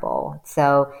impressionable.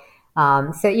 So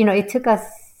it took us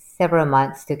several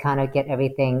months to kind of get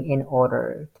everything in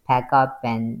order, to pack up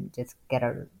and just get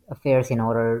our affairs in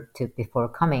order before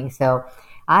coming. So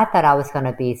I thought I was going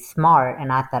to be smart,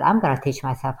 and I thought I'm going to teach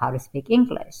myself how to speak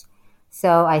English.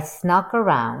 So I snuck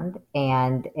around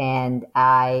and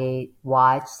I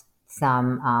watched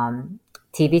some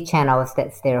TV channels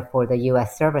that's there for the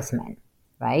U.S. servicemen,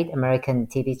 right? American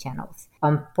TV channels.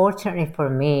 Unfortunately for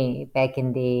me, back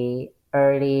in the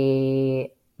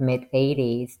early mid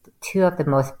 80s, two of the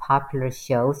most popular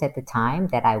shows at the time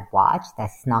that I watched,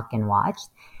 that snuck and watched,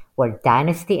 were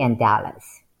Dynasty and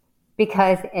Dallas.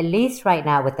 Because at least right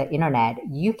now with the internet,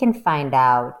 you can find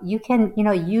out, you can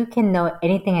know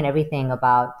anything and everything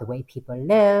about the way people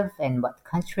live and what the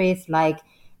country is like.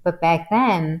 But back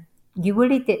then, you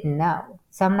really didn't know.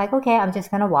 So I'm like, okay, I'm just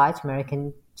going to watch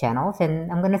American channels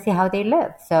and I'm going to see how they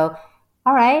live. So,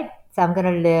 all right. So I'm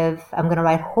going to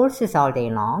ride horses all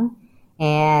day long,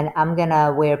 and I'm going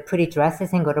to wear pretty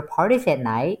dresses and go to parties at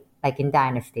night, like in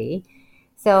Dynasty.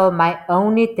 So my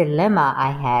only dilemma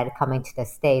I had coming to the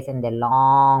States in the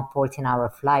long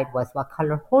 14-hour flight was what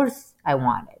color horse I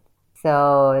wanted.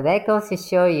 So that goes to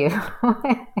show you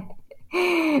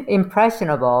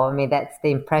impressionable. I mean, that's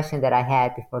the impression that I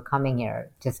had before coming here,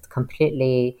 just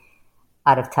completely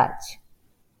out of touch.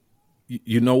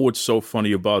 You know what's so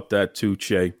funny about that too,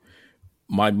 Che?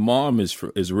 My mom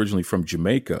is originally from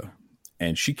Jamaica,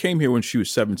 and she came here when she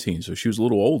was 17, so she was a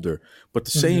little older. But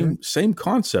the same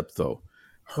concept, though.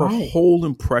 Her whole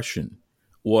impression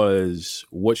was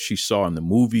what she saw in the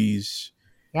movies,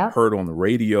 heard on the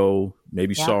radio,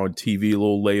 maybe saw on TV a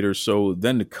little later. So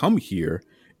then to come here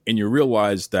and you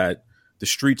realize that the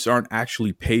streets aren't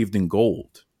actually paved in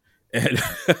gold. And,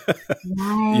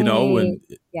 you know, and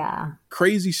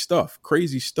crazy stuff.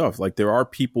 Like there are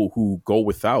people who go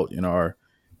without and are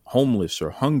homeless or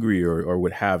hungry or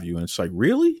what have you. And it's like,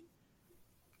 really?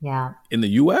 Yeah. In the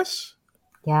U.S.?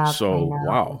 Yeah. So,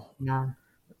 wow. Yeah.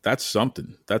 That's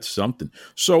something.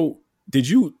 So did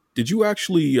you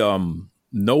actually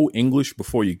know English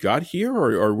before you got here,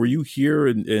 or were you here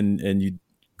and you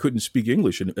couldn't speak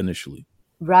English initially?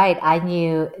 Right. I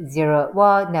knew zero.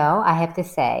 Well, no, I have to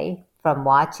say, from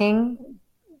watching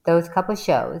those couple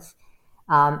shows,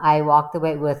 I walked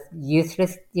away with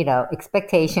useless,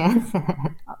 expectations.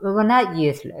 Well, not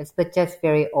useless, but just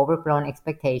very overblown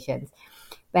expectations.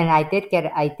 And I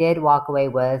did walk away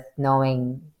with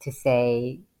knowing to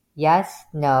say yes,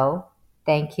 no,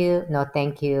 thank you, no,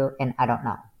 thank you, and I don't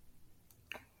know.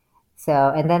 So,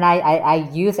 and then I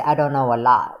use I don't know a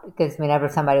lot, because whenever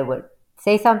somebody would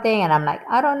say something and I'm like,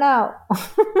 I don't know.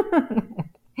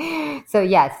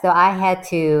 So I had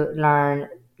to learn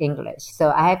English.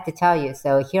 So I have to tell you,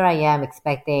 so here I am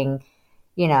expecting,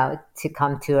 to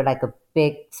come to like a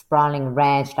big sprawling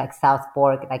ranch like South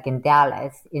Fork, like in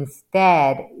Dallas.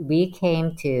 Instead, we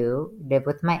came to live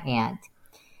with my aunt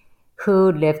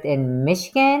who lived in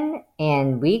Michigan,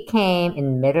 and we came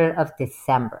in middle of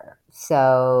December.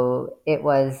 So it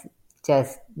was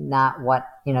just not what,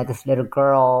 this little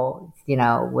girl,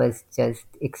 was just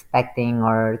expecting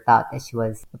or thought that she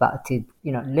was about to,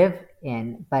 live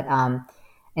in. But,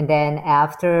 and then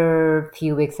after a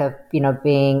few weeks of,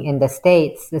 being in the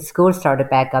States, the school started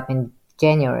back up in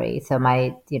January. So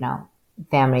my,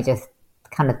 family just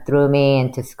kind of threw me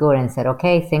into school and said,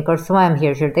 okay, sink or swim,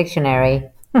 here's your dictionary.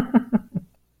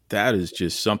 That is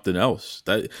just something else.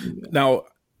 Now,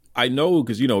 I know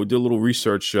because, did a little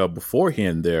research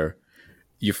beforehand there.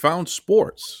 You found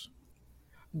sports.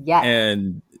 Yeah.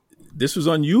 And this was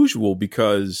unusual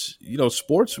because,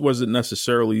 sports wasn't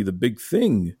necessarily the big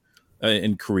thing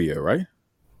in Korea, right?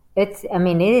 It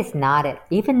is not.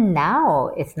 Even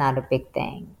now, it's not a big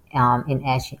thing in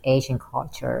Asian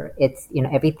culture. It's,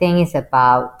 everything is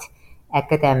about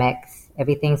academics.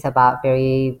 Everything's about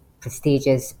very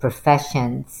prestigious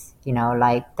professions,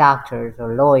 like doctors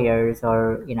or lawyers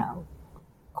or,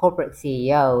 corporate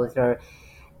CEOs or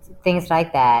things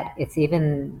like that. It's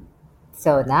even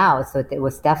so now. So it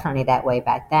was definitely that way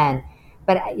back then.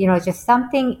 But, just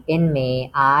something in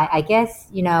me, I guess,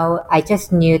 I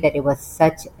just knew that it was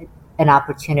such an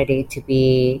opportunity to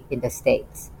be in the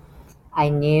States. I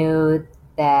knew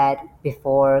that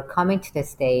before coming to the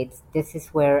States, this is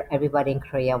where everybody in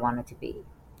Korea wanted to be.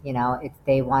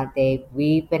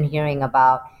 We've been hearing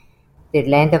about the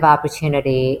land of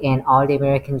opportunity and all the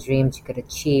American dreams you could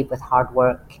achieve with hard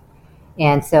work.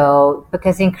 And so,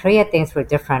 because in Korea, things were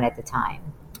different at the time.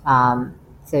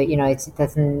 So, it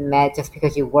doesn't matter, just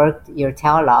because you worked your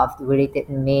tail off really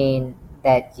didn't mean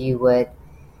that you would,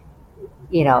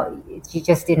 you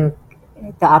just didn't,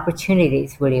 the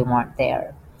opportunities really weren't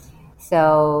there.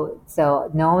 So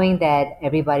knowing that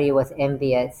everybody was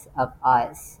envious of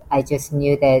us, I just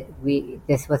knew that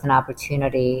this was an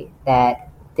opportunity that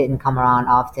didn't come around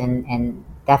often, and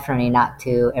definitely not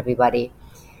to everybody.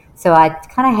 So I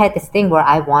kind of had this thing where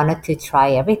I wanted to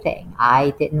try everything.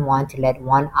 I didn't want to let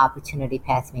one opportunity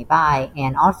pass me by.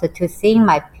 And also to seeing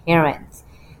my parents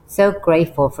so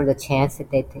grateful for the chance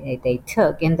that they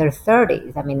took in their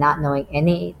 30s. I mean, not knowing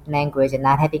any language and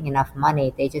not having enough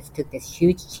money, they just took this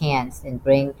huge chance and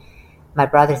bring my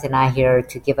brothers and I here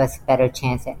to give us a better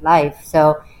chance at life.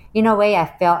 So in a way, I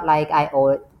felt like I owe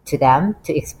it to them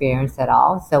to experience it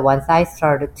all. So once I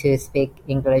started to speak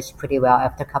English pretty well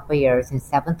after a couple of years in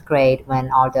 7th grade,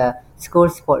 when all the school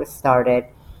sports started,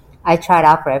 I tried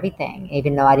out for everything,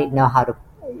 even though I didn't know how to,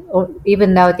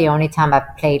 even though the only time I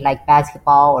played like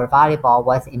basketball or volleyball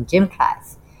was in gym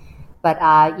class. But,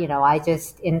 I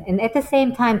just, and at the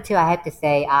same time too, I have to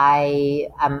say,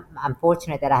 I'm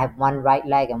fortunate that I have one right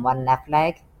leg and one left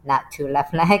leg, not two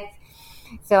left legs.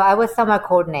 So I was somewhat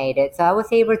coordinated. So I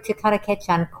was able to kind of catch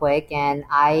on quick, and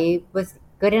I was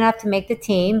good enough to make the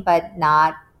team, but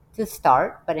not to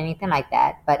start, but anything like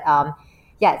that. But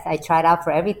yes, I tried out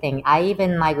for everything. I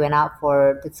even went out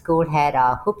for, the school had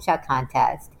a hoop shot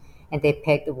contest, and they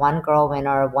picked one girl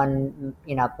winner, one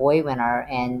boy winner,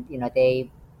 and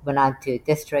they went on to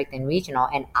district and regional,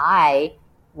 and I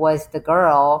was the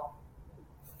girl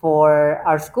for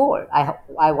our school.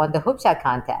 I won the hoop shot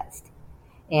contest.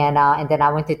 And then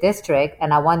I went to district,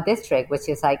 and I won district, which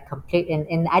is like complete.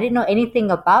 And I didn't know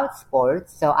anything about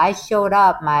sports, so I showed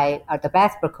up. The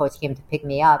basketball coach came to pick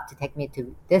me up to take me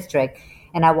to district,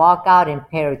 and I walked out in a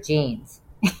pair of jeans,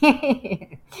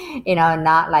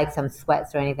 not like some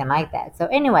sweats or anything like that. So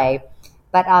anyway,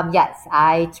 but yes,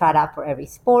 I tried out for every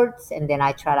sports, and then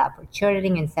I tried out for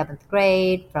cheerleading in 7th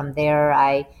grade. From there,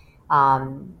 I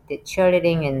did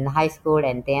cheerleading in high school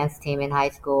and dance team in high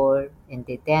school, and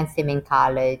did dance team in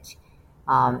college,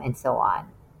 and so on.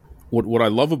 What I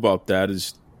love about that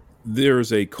is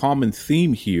there's a common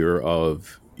theme here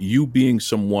of you being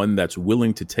someone that's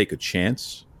willing to take a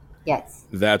chance. Yes.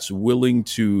 That's willing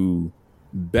to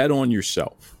bet on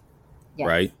yourself, yes.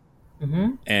 Right?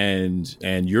 Mm-hmm.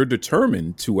 And you're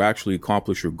determined to actually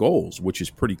accomplish your goals, which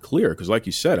is pretty clear. Because like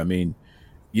you said, I mean,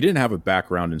 you didn't have a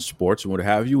background in sports and what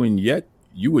have you, and yet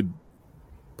you would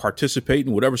participate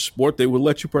in whatever sport they would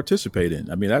let you participate in.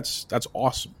 I mean, that's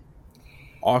awesome.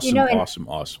 Awesome.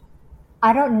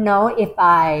 I don't know if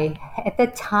at the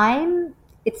time,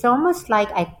 it's almost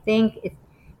like I think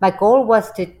my goal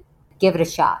was to give it a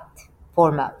shot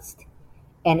foremost.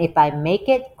 And if I make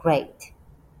it, great.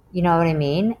 You know what I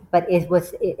mean? But if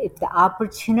the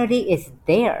opportunity is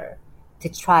there to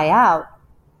try out,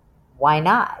 why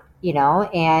not?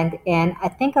 And I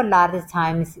think a lot of the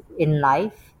times in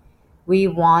life, we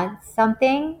want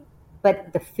something,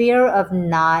 but the fear of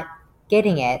not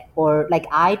getting it, or like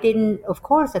I didn't, of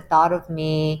course, the thought of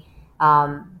me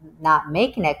not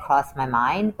making it crossed my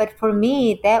mind. But for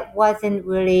me, that wasn't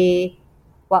really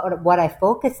what I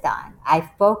focused on. I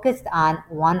focused on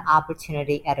one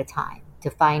opportunity at a time to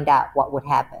find out what would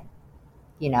happen,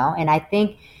 And I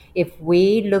think if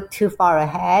we look too far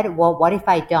ahead, well, what if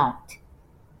I don't?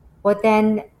 Well,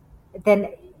 then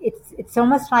it's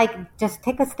almost like just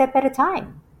take a step at a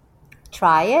time.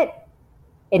 Try it.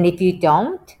 And if you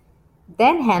don't,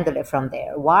 then handle it from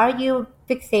there. Why are you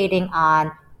fixating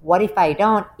on what if I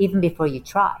don't even before you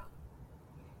try?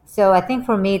 So I think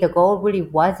for me, the goal really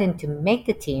wasn't to make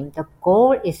the team. The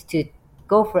goal is to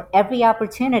go for every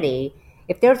opportunity.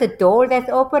 If there's a door that's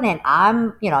open and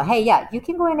I'm, hey, yeah, you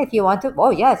can go in if you want to.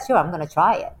 Oh, yeah, sure, I'm going to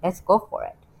try it. Let's go for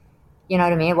it. You know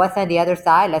what I mean? What's on the other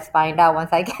side? Let's find out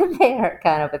once I get there,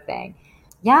 kind of a thing.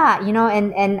 Yeah,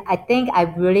 and I think I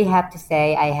really have to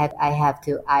say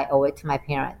I owe it to my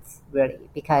parents, really,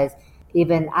 because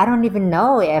I don't even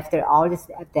know after all this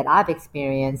that I've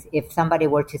experienced, if somebody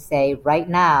were to say right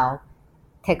now,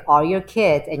 take all your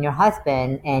kids and your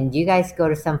husband and you guys go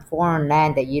to some foreign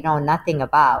land that you know nothing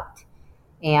about.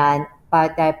 And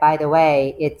but that, by the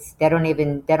way, they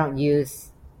don't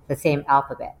use the same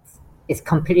alphabets. It's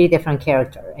completely different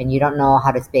character, and you don't know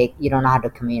how to speak. You don't know how to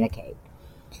communicate.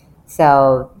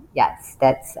 So yes,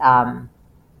 that's.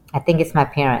 I think it's my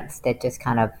parents that just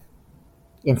kind of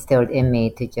instilled in me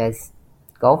to just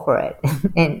go for it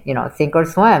and sink or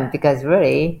swim. Because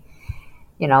really,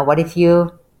 what if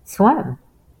you swim,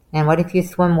 and what if you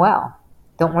swim well?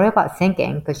 Don't worry about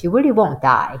sinking, because you really won't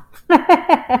die.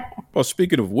 Well,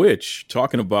 speaking of which,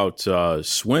 talking about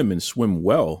swim and swim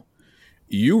well,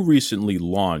 you recently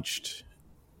launched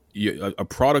a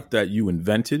product that you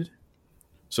invented.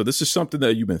 So this is something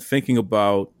that you've been thinking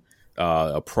about,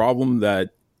 a problem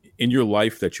that in your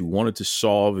life that you wanted to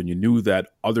solve, and you knew that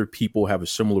other people have a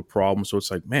similar problem. So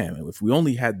it's like, man, if we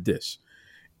only had this.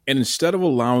 And instead of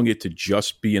allowing it to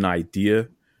just be an idea,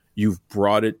 you've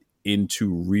brought it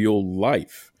into real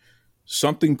life,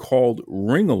 something called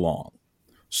Ring Along.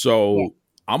 So yeah.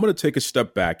 I'm going to take a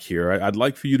step back here. I'd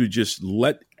like for you to just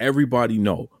let everybody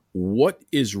know, what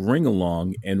is Ring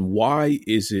Along and why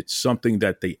is it something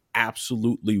that they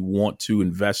absolutely want to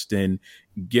invest in,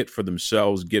 get for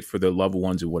themselves, get for their loved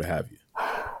ones, and what have you?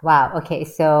 Wow. Okay.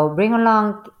 So Bring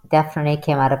Along definitely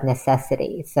came out of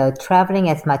necessity. So traveling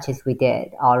as much as we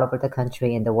did all over the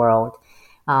country and the world,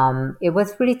 it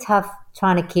was really tough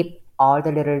trying to keep all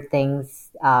the little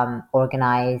things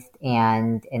organized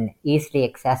and easily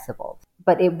accessible.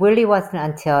 But it really wasn't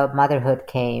until motherhood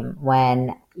came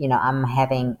when, I'm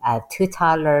having two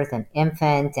toddlers, an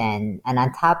infant, and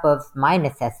on top of my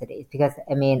necessities, because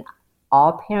I mean,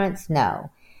 all parents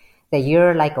know that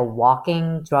you're like a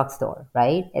walking drugstore,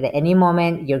 right? At any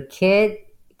moment, your kid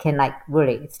can like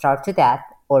really starve to death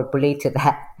or bleed to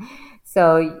death.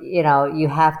 So, you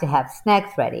have to have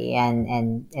snacks ready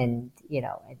and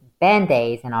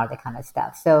Band-Aids and all that kind of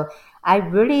stuff. So I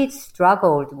really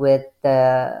struggled with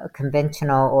the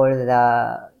conventional or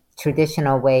the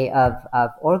traditional way of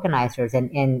organizers.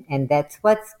 And that's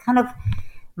what's kind of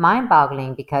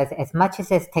mind-boggling, because as much as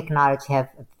technology have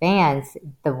advanced,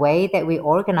 the way that we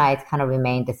organize kind of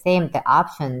remained the same. The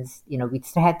options, we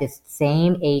still have this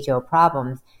same age-old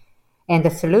problems, and the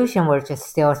solution were just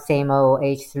still same old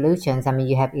age solutions. I mean,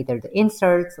 you have either the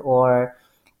inserts or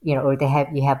you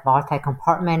have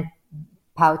multi-compartment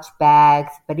pouch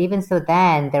bags, but even so,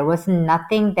 then there was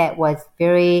nothing that was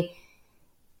very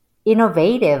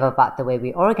innovative about the way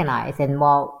we organize. And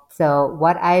so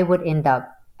what I would end up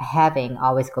having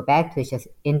always go back to is just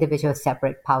individual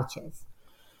separate pouches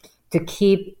to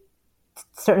keep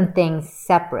certain things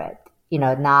separate,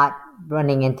 not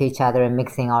running into each other and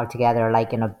mixing all together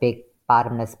like in a big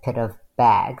bottomless pit of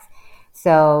bags.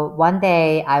 So one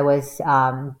day I was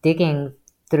digging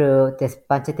through this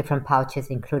bunch of different pouches,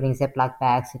 including Ziploc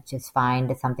bags, to just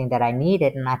find something that I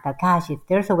needed. And I thought, gosh, if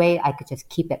there's a way I could just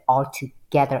keep it all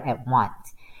together at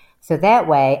once. So that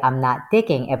way I'm not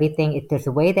digging everything. If there's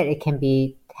a way that it can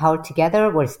be held together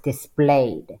where it's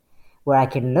displayed, where I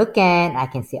can look in, I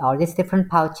can see all these different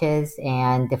pouches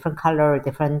and different color,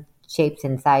 different shapes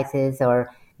and sizes or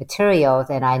materials.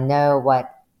 And I know what,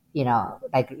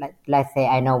 like let's say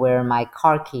I know where my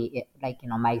car key,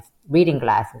 my reading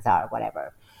glasses are,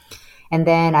 whatever. And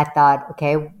then I thought,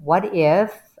 okay, what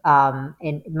if,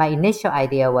 and my initial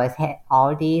idea was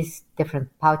all these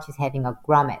different pouches having a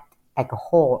grommet, like a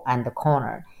hole on the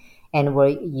corner, and where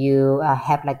you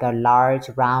have like a large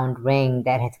round ring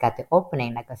that has got the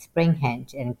opening, like a spring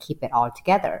hinge, and keep it all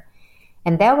together.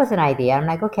 And that was an idea. I'm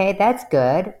like, okay, that's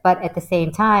good. But at the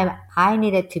same time, I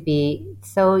needed to be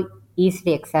so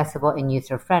easily accessible and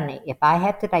user-friendly. If I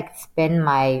had to like spin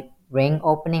my ring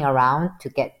opening around to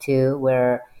get to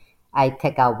where I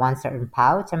take out one certain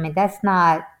pouch, I mean, that's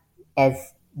not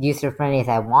as user-friendly as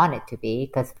I want it to be,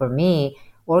 because for me,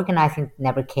 organizing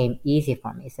never came easy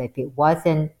for me. So if it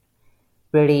wasn't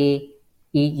really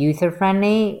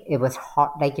user-friendly, it was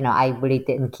hard, I really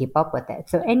didn't keep up with it.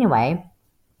 So anyway,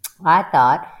 I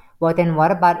thought, well, then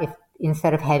what about if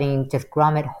instead of having just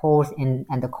grommet holes in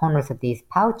the corners of these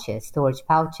pouches, storage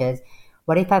pouches,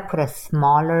 what if I put a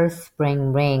smaller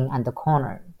spring ring on the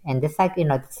corner? And this,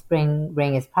 the spring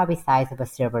ring is probably size of a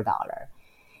silver dollar.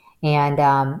 And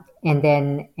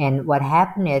what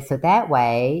happened is, so that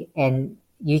way, and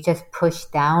you just push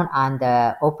down on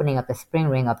the opening of the spring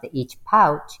ring of each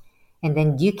pouch, and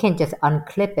then you can just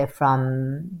unclip it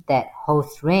from that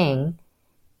host ring,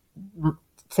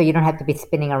 so you don't have to be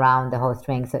spinning around the host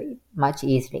ring so much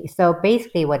easily. So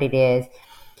basically what it is,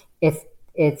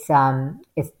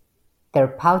 there are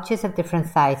pouches of different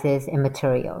sizes and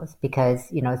materials, because,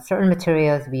 certain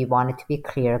materials we want it to be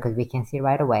clear because we can see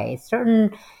right away.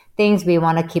 Certain things we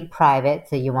want to keep private,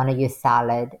 so you want to use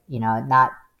solid,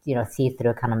 not,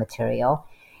 see-through kind of material.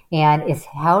 And it's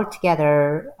held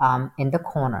together in the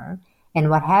corner. And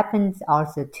what happens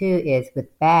also too is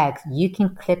with bags, you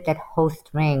can clip that host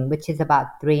ring, which is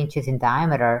about 3 inches in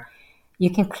diameter. You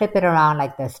can clip it around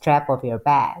like the strap of your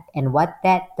bag. And what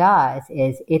that does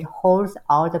is it holds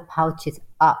all the pouches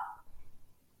up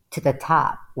to the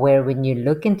top, where when you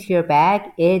look into your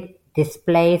bag, it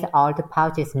displays all the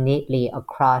pouches neatly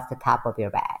across the top of your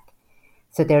bag.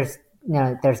 So there's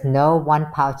no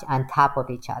one pouch on top of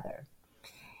each other.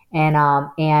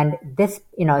 And this,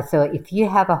 so if you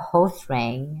have a host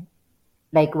ring,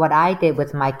 like what I did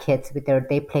with my kids,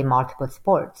 they play multiple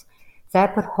sports. So I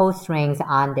put host rings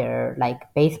on their like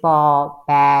baseball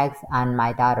bags, on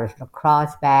my daughter's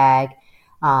lacrosse bag,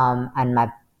 on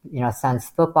my son's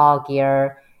football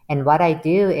gear. And what I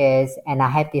do is, and I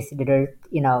have this little,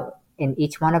 in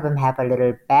each one of them have a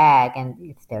little bag, and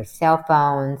it's their cell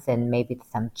phones and maybe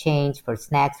some change for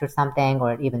snacks or something,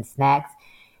 or even snacks.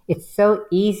 It's so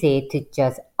easy to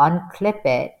just unclip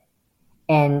it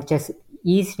and just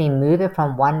easily move it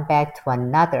from one bag to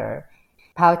another.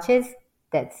 Pouches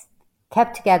that's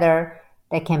kept together,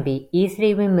 that can be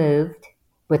easily removed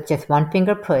with just one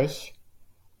finger push,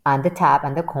 on the top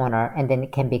and the corner, and then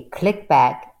it can be clicked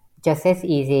back just as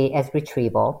easy as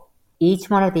retrieval. Each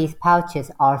one of these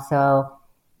pouches also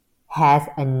has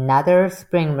another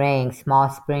spring ring, small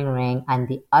spring ring on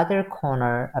the other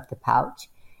corner of the pouch.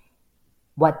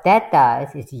 What that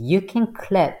does is you can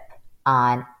clip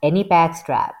on any bag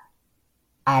strap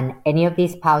on any of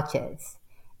these pouches,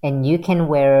 and you can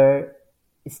wear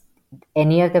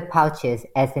any of the pouches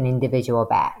as an individual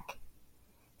bag.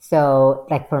 So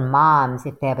like for moms,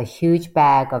 if they have a huge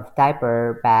bag of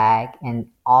diaper bag and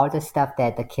all the stuff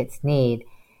that the kids need,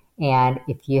 and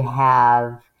if you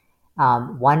have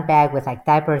one bag with like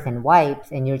diapers and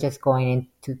wipes and you're just going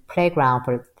into playground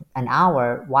for an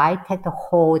hour, why take the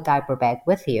whole diaper bag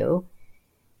with you?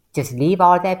 Just leave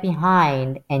all that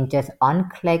behind and just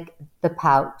unclick the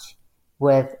pouch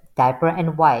with diaper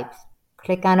and wipes,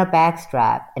 click on a bag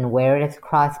strap and wear it as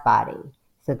crossbody.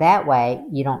 So that way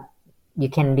you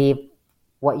can leave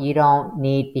what you don't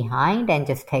need behind and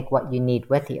just take what you need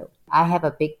with you. I have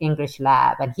a big English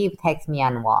lab and he takes me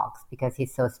on walks because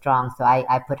he's so strong. So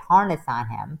I put harness on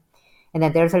him. And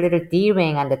then there's a little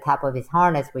D-ring on the top of his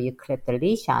harness where you clip the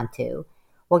leash onto.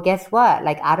 Well, guess what?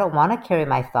 Like I don't want to carry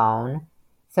my phone.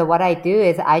 So what I do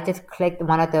is I just click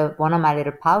one of my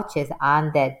little pouches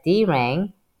on that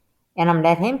D-ring and I'm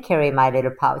let him carry my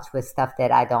little pouch with stuff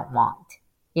that I don't want.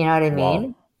 You know what I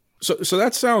mean? Wow. So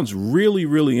that sounds really,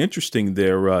 really interesting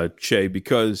there, Che,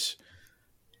 because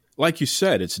like you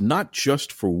said, it's not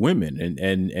just for women.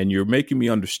 And you're making me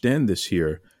understand this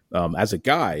here. As a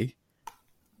guy,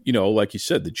 like you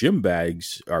said, the gym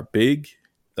bags are big.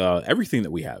 Everything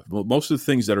that we have, most of the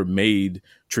things that are made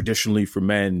traditionally for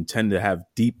men tend to have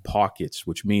deep pockets,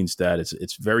 which means that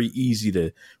it's very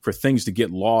easy for things to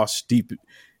get lost deep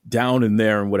down in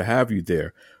there and what have you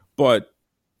there. But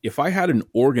if I had an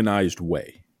organized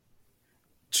way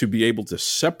to be able to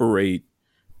separate,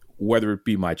 whether it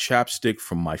be my chapstick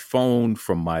from my phone,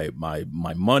 from my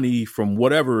money, from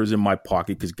whatever is in my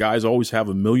pocket, because guys always have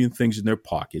a million things in their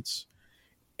pockets,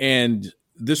 and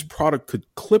this product could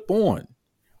clip on.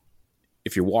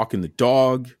 If you're walking the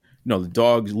dog, the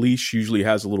dog's leash usually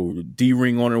has a little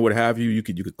D-ring on it or what have you. You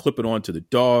could clip it onto the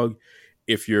dog.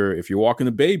 If you're walking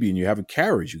the baby and you have a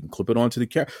carriage, you can clip it onto the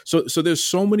carriage. So there's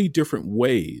so many different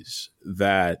ways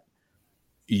that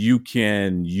you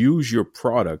can use your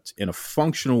product in a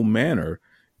functional manner.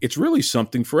 It's really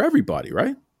something for everybody,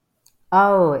 right?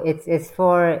 Oh, it's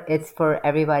for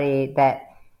everybody that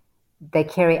they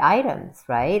carry items,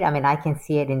 right? I mean, I can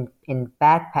see it in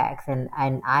backpacks and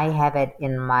I have it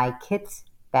in my kids'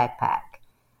 backpack,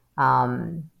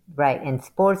 right? In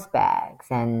sports bags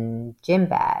and gym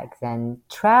bags and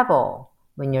travel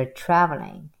when you're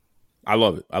traveling. I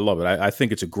love it. I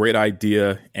think it's a great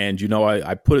idea. And,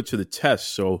 I put it to the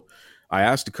test. So I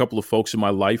asked a couple of folks in my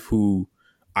life who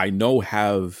I know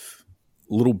have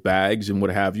little bags and what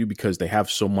have you, because they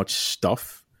have so much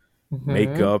stuff. Mm-hmm.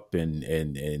 Makeup and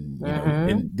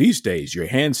and these days your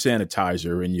hand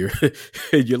sanitizer and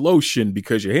your lotion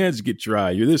because your hands get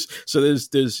dry.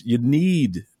 There's you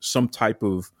need some type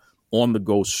of on the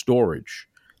go storage.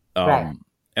 Right.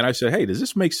 And I said, hey, does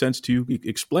this make sense to you?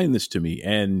 Explain this to me.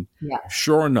 And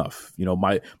sure enough,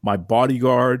 my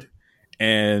bodyguard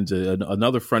and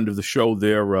another friend of the show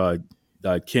there,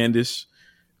 Candace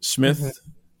Smith. Mm-hmm.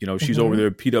 She's over there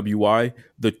at PWI.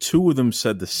 The two of them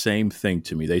said the same thing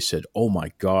to me. They said, oh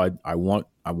my God, I want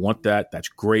that. That's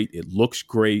great. It looks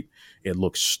great. It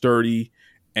looks sturdy.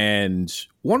 And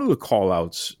one of the call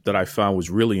outs that I found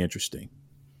was really interesting.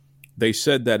 They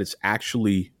said that it's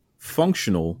actually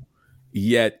functional,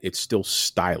 yet it's still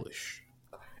stylish.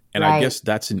 And right. I guess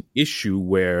that's an issue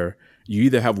where you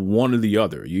either have one or the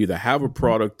other. You either have a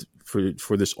product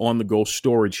for this on the go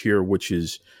storage here, which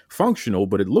is functional,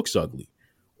 but it looks ugly.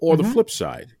 Or the flip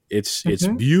side, it's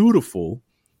beautiful,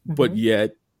 but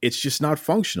yet it's just not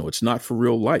functional. It's not for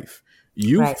real life.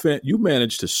 You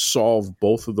managed to solve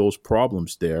both of those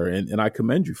problems there, and I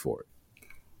commend you for it.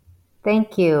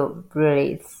 Thank you,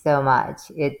 really, so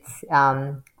much. It's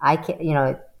I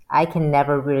can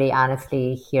never really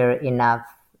honestly hear enough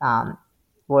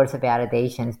words of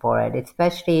validation for it.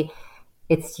 Especially,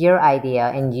 it's your idea,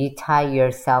 and you tie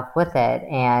yourself with it,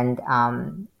 and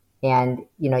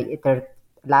there.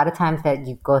 A lot of times that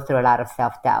you go through a lot of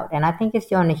self-doubt, and I think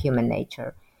it's only human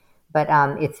nature, but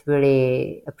it's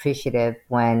really appreciative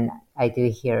when I do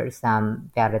hear some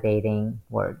validating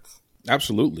words.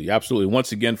 Absolutely.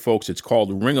 Once again, folks, it's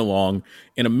called Ring Along.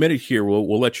 In a minute here,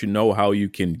 we'll let you know how you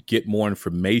can get more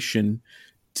information.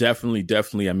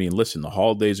 Definitely. I mean, listen, the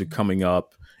holidays are coming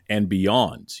up and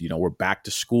beyond. We're back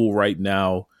to school right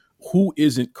now. Who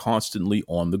isn't constantly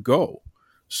on the go?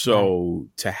 So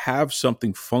to have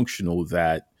something functional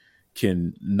that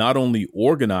can not only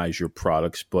organize your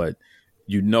products, but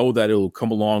you know that it'll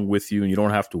come along with you and you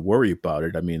don't have to worry about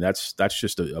it. I mean, that's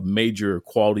just a major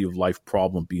quality of life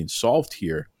problem being solved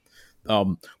here.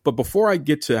 But before I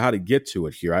get to how to get to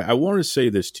it here, I wanted to say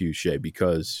this to you, Shay,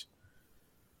 because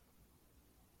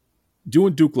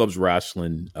doing Duke Loves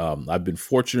Wrestling, I've been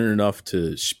fortunate enough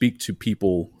to speak to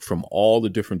people from all the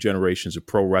different generations of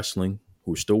pro wrestling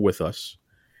who are still with us.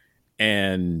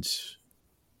 And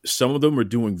some of them are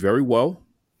doing very well,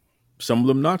 some of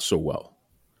them not so well,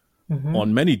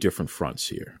 on many different fronts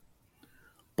here.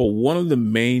 But one of the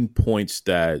main points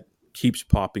that keeps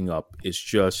popping up is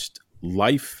just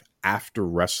life after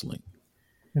wrestling.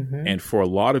 And for a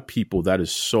lot of people, that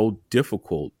is so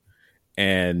difficult.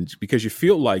 And because you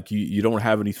feel like you don't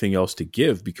have anything else to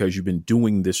give because you've been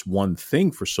doing this one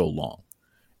thing for so long.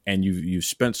 And you've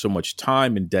spent so much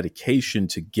time and dedication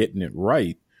to getting it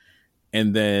right.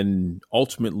 And then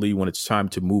ultimately, when it's time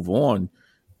to move on,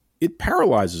 it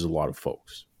paralyzes a lot of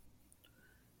folks.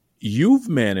 You've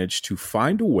managed to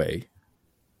find a way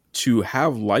to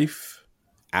have life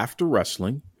after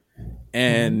wrestling.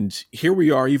 And here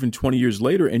we are even 20 years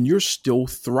later, and you're still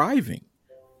thriving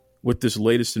with this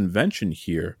latest invention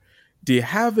here. Do you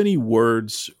have any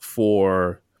words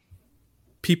for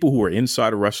people who are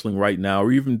inside of wrestling right now,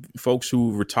 or even folks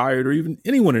who retired, or even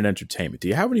anyone in entertainment? Do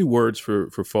you have any words for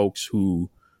folks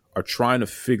who are trying to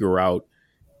figure out,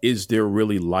 is there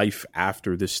really life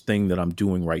after this thing that I'm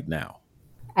doing right now?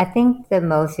 I think the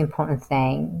most important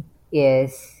thing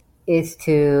is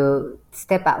to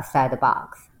step outside the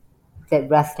box, the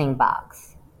wrestling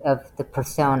box of the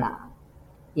persona,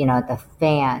 the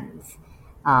fans,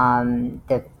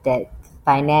 the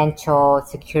financial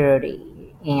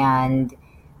security, and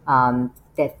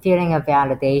that feeling of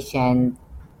validation.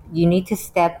 You need to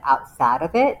step outside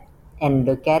of it and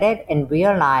look at it and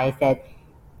realize that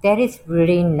is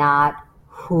really not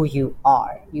who you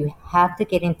are. You have to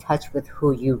get in touch with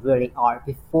who you really are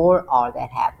before all that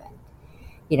happened.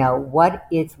 What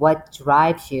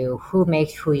drives you, who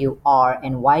makes who you are,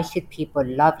 and why should people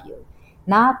love you?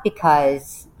 Not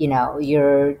because,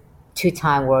 you're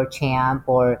two-time world champ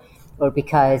or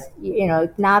because,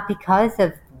 not because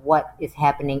of what is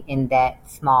happening in that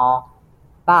small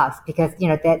box. Because,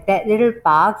 that little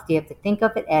box, you have to think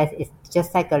of it as it's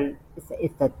just like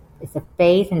it's a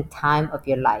phase and time of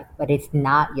your life, but it's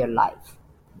not your life.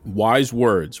 Wise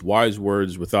words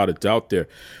without a doubt there.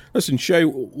 Listen, Shay,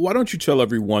 why don't you tell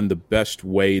everyone the best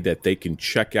way that they can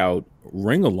check out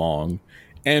Ring Along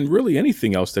and really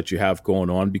anything else that you have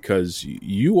going on? Because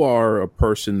you are a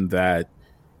person that,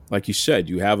 like you said,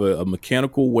 you have a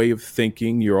mechanical way of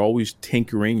thinking. You're always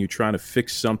tinkering. You're trying to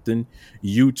fix something,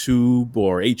 YouTube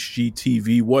or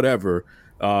HGTV, whatever.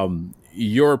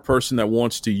 You're a person that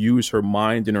wants to use her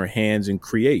mind and her hands and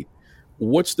create.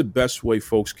 What's the best way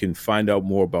folks can find out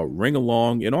more about Ring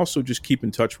Along and also just keep in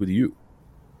touch with you?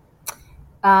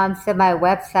 So my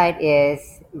website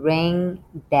is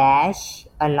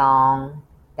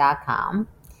ring-along.com.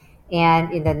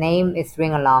 And in the name is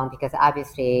Ring Along because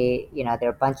obviously, there are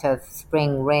a bunch of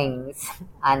spring rings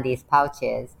on these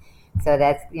pouches. So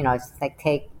that's, just like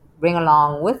take Ring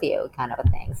Along with you kind of a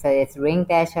thing. So it's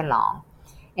ring-along.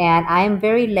 And I'm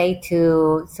very late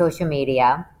to social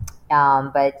media.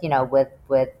 But, with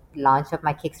launch of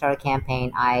my Kickstarter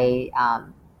campaign, I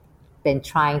been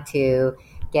trying to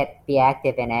be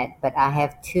active in it. But I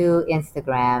have two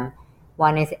Instagram.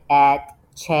 One is at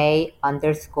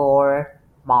Che_Marsh,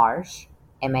 MARSH.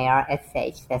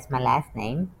 That's my last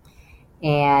name.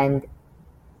 And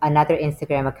another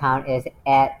Instagram account is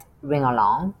at Ring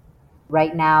Along.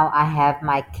 Right now, I have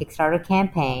my Kickstarter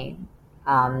campaign.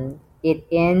 It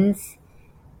ends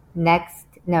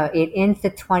the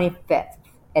 25th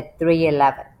at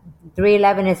 3/11.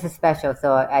 3/11 is a special,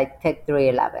 so I picked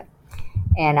 3/11.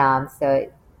 And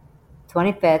so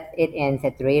 25th, it ends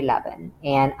at 3/11.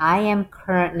 And I am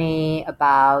currently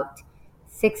about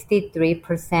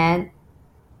 63%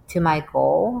 to my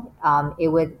goal. It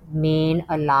would mean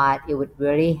a lot. It would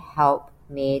really help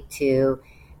me to,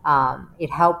 it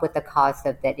helped with the cost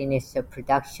of that initial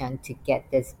production to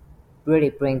really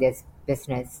bring this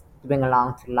business Ring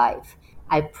Along to life.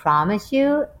 I promise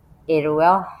you, it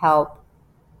will help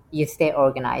you stay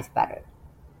organized better.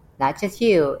 Not just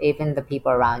you, even the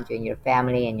people around you and your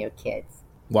family and your kids.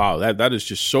 Wow, that is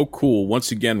just so cool.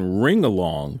 Once again, Ring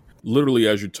Along. Literally,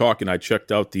 as you're talking, I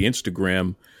checked out the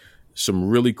Instagram. Some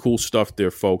really cool stuff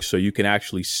there, folks. So you can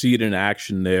actually see it in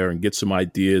action there and get some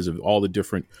ideas of all the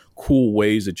different cool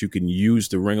ways that you can use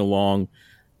the Ring Along.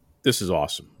 This is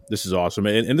awesome. This is awesome.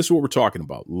 And this is what we're talking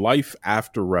about. Life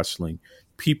after wrestling.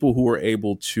 People who are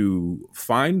able to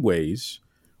find ways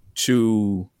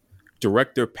to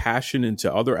direct their passion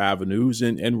into other avenues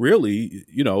and really,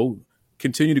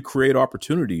 continue to create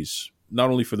opportunities, not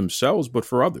only for themselves, but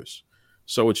for others.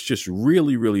 So it's just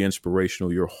really, really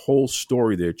inspirational, your whole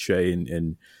story there, Che,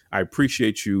 and I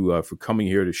appreciate you for coming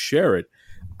here to share it.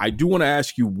 I do want to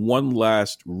ask you one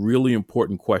last really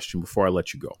important question before I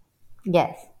let you go.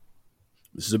 Yes.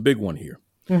 This is a big one here,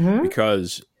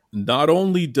 because not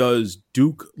only does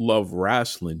Duke love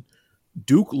wrestling,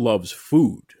 Duke loves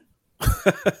food.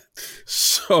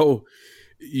 So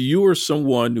you are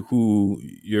someone who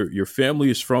your family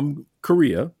is from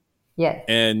Korea. Yes.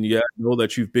 And I know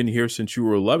that you've been here since you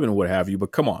were 11 or what have you,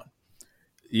 but come on,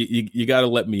 you got to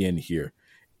let me in here.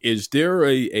 Is there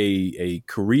a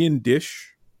Korean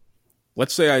dish?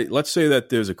 Let's say that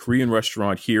there's a Korean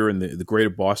restaurant here in the greater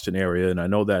Boston area, and I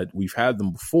know that we've had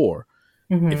them before.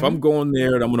 If I'm going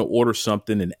there and I'm going to order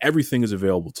something and everything is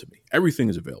available to me, everything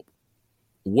is available,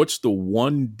 what's the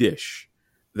one dish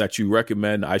that you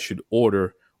recommend I should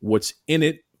order? What's in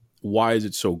it? Why is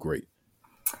it so great?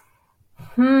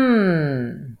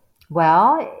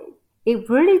 Well, it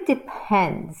really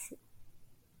depends.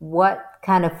 What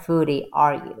kind of foodie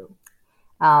are you?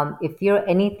 If you're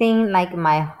anything like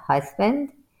my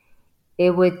husband,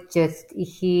 it would just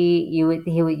you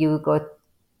would go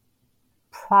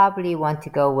probably want to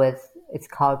go with, it's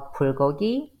called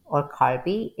bulgogi or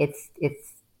kalbi. It's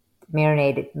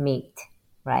marinated meat,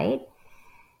 right?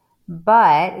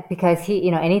 But because he,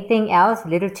 anything else, a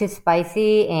little too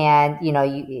spicy, and,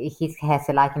 he has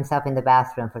to lock himself in the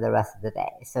bathroom for the rest of the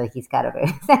day. So he's got a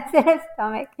very sensitive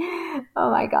stomach.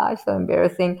 Oh my gosh, so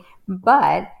embarrassing.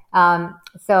 But,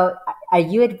 so are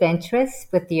you adventurous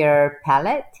with your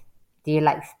palate? Do you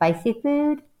like spicy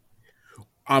food?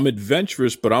 I'm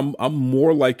adventurous, but I'm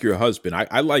more like your husband.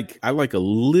 I like a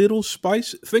little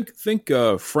spice. Think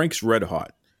Frank's Red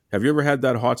Hot. Have you ever had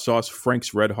that hot sauce,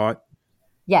 Frank's Red Hot?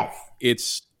 Yes.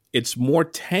 It's more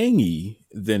tangy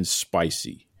than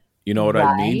spicy. You know what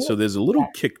I mean? So there's a little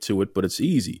kick to it, but it's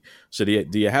easy. So do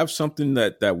you have something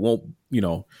that won't,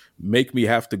 make me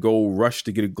have to go rush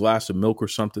to get a glass of milk or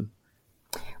something?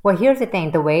 Well, here's the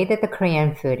thing. The way that the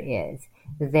Korean food is,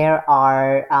 there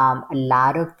are a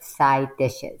lot of side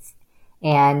dishes.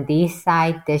 And these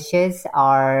side dishes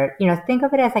are, think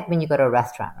of it as like when you go to a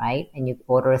restaurant, right? And you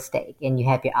order a steak and you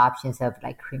have your options of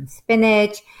like cream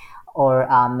spinach or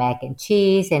mac and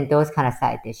cheese and those kind of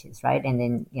side dishes, right? And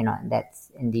then,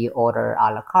 and you order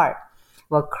a la carte.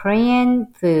 Well, Korean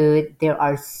food, there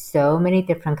are so many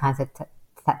different kinds of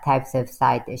types of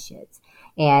side dishes.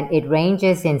 And it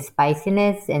ranges in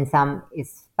spiciness, and some is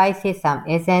spicy, some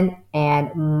isn't.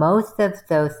 And most of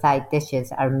those side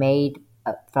dishes are made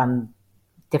from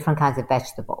different kinds of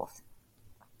vegetables.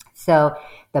 So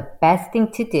the best thing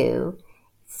to do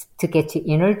to get you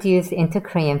introduced into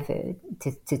Korean food,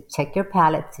 to check your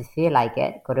palate, to feel like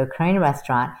it, go to a Korean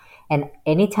restaurant. And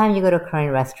anytime you go to a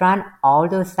Korean restaurant, all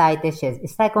those side dishes,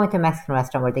 it's like going to a Mexican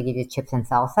restaurant where they give you chips and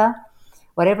salsa.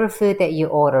 Whatever food that you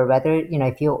order, whether,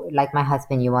 if you, like my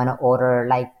husband, you want to order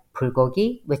like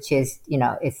bulgogi, which is,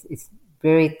 it's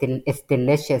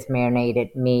delicious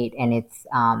marinated meat, and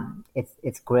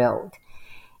it's grilled.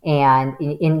 And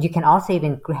you can also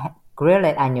even grill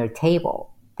it on your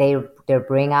table. They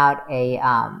bring out a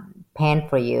pan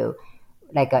for you,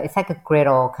 it's like a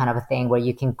griddle kind of a thing where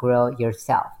you can grill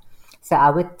yourself. So I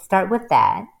would start with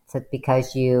that. So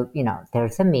because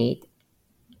there's a meat,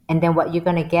 and then what you're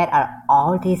going to get are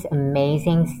all these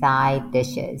amazing side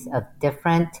dishes of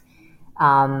different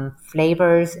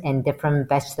flavors and different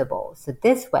vegetables. So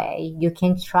this way you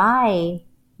can try a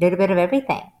little bit of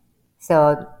everything.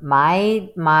 So my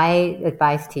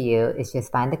advice to you is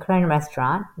just find the Korean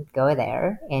restaurant, go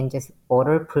there, and just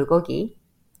order bulgogi,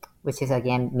 which is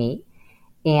again meat,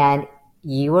 and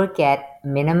you will get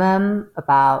minimum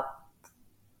about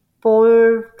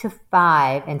 4 to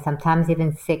 5 and sometimes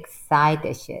even 6 side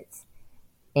dishes.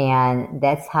 And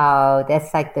that's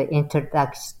like the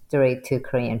introductory to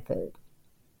Korean food.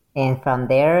 And from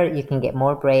there, you can get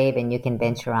more brave and you can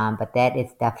venture on, but that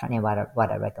is definitely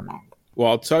what I recommend. Well,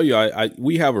 I'll tell you,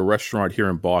 we have a restaurant here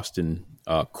in Boston,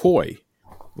 Koi,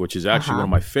 which is actually one of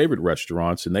my favorite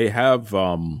restaurants, and they have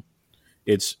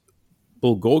it's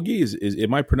bulgogi. Is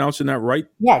am I pronouncing that right?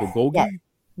 Yes. Bulgogi? Yes.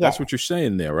 That's what you're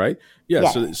saying there, right? Yeah.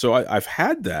 Yes. So I've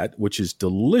had that, which is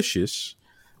delicious,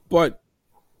 but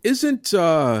isn't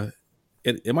am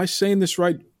I saying this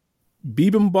right?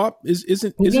 Bibimbap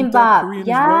isn't that Korean as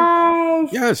well?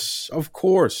 Yes, of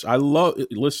course. I love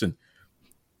it. Listen,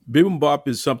 bibimbap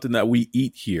is something that we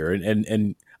eat here,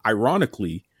 and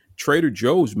ironically, Trader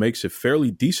Joe's makes a fairly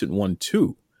decent one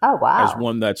too. Oh, wow. as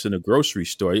one that's in a grocery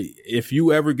store. If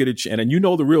you ever get a chance, and you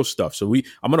know the real stuff, so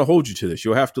I'm going to hold you to this.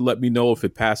 You'll have to let me know if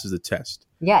it passes the test.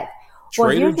 Yes.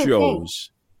 Trader Joe's.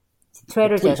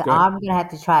 Trader Joe's. I'm going to have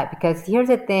to try it because here's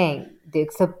the thing,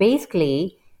 Duke. So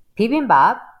basically,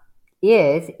 bibimbap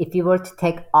is, if you were to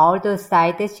take all those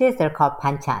side dishes, they're called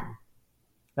banchan,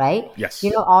 right? Yes.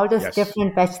 You know all those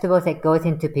different vegetables that goes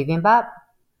into bibimbap?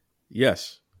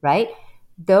 Yes. Right?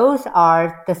 Those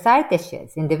are the side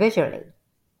dishes individually.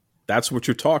 That's what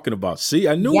you're talking about. See,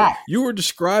 I knew you were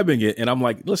describing it, and I'm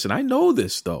like, listen, I know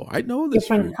this, though. I know this.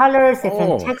 Different colors,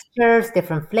 different textures,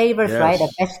 different flavors, right, of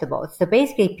vegetables. So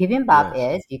basically, bibimbap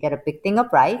is, you get a big thing of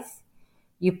rice,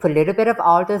 you put a little bit of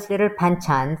all those little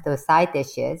banchans, those side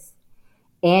dishes,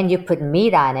 and you put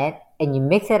meat on it, and you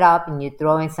mix it up, and you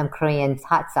throw in some Korean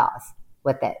hot sauce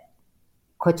with it,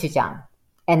 gochujang.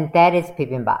 And that is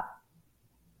bibimbap.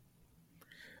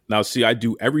 Now, see, I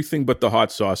do everything but the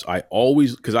hot sauce. I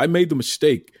always, because I made the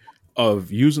mistake of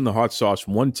using the hot sauce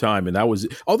one time, and that was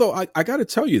it. Although I got to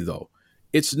tell you though,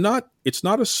 it's not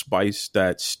a spice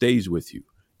that stays with you.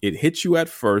 It hits you at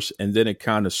first, and then it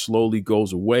kind of slowly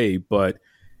goes away. But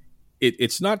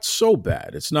it's not so bad.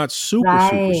 It's not super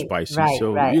spicy.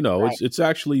 It's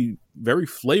actually very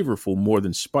flavorful more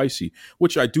than spicy,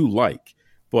 which I do like.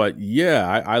 But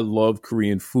yeah, I love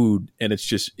Korean food, and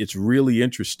it's really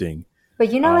interesting.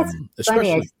 But you know what's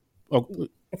funny?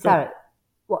 Sorry.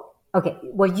 Well, okay.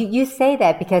 Well, you say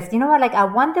that because you know what? Like, I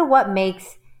wonder what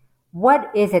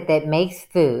is it that makes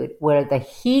food where the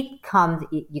heat comes,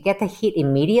 you get the heat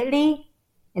immediately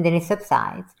and then it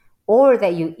subsides, or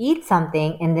that you eat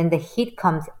something and then the heat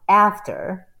comes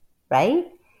after, right?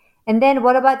 And then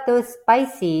what about those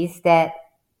spices that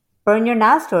burn your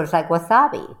nostrils like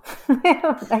wasabi?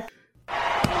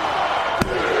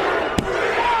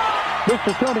 This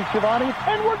is Tony Schiavone,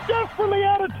 and we're desperately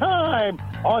out of time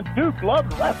on Duke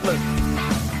Loves Wrestling.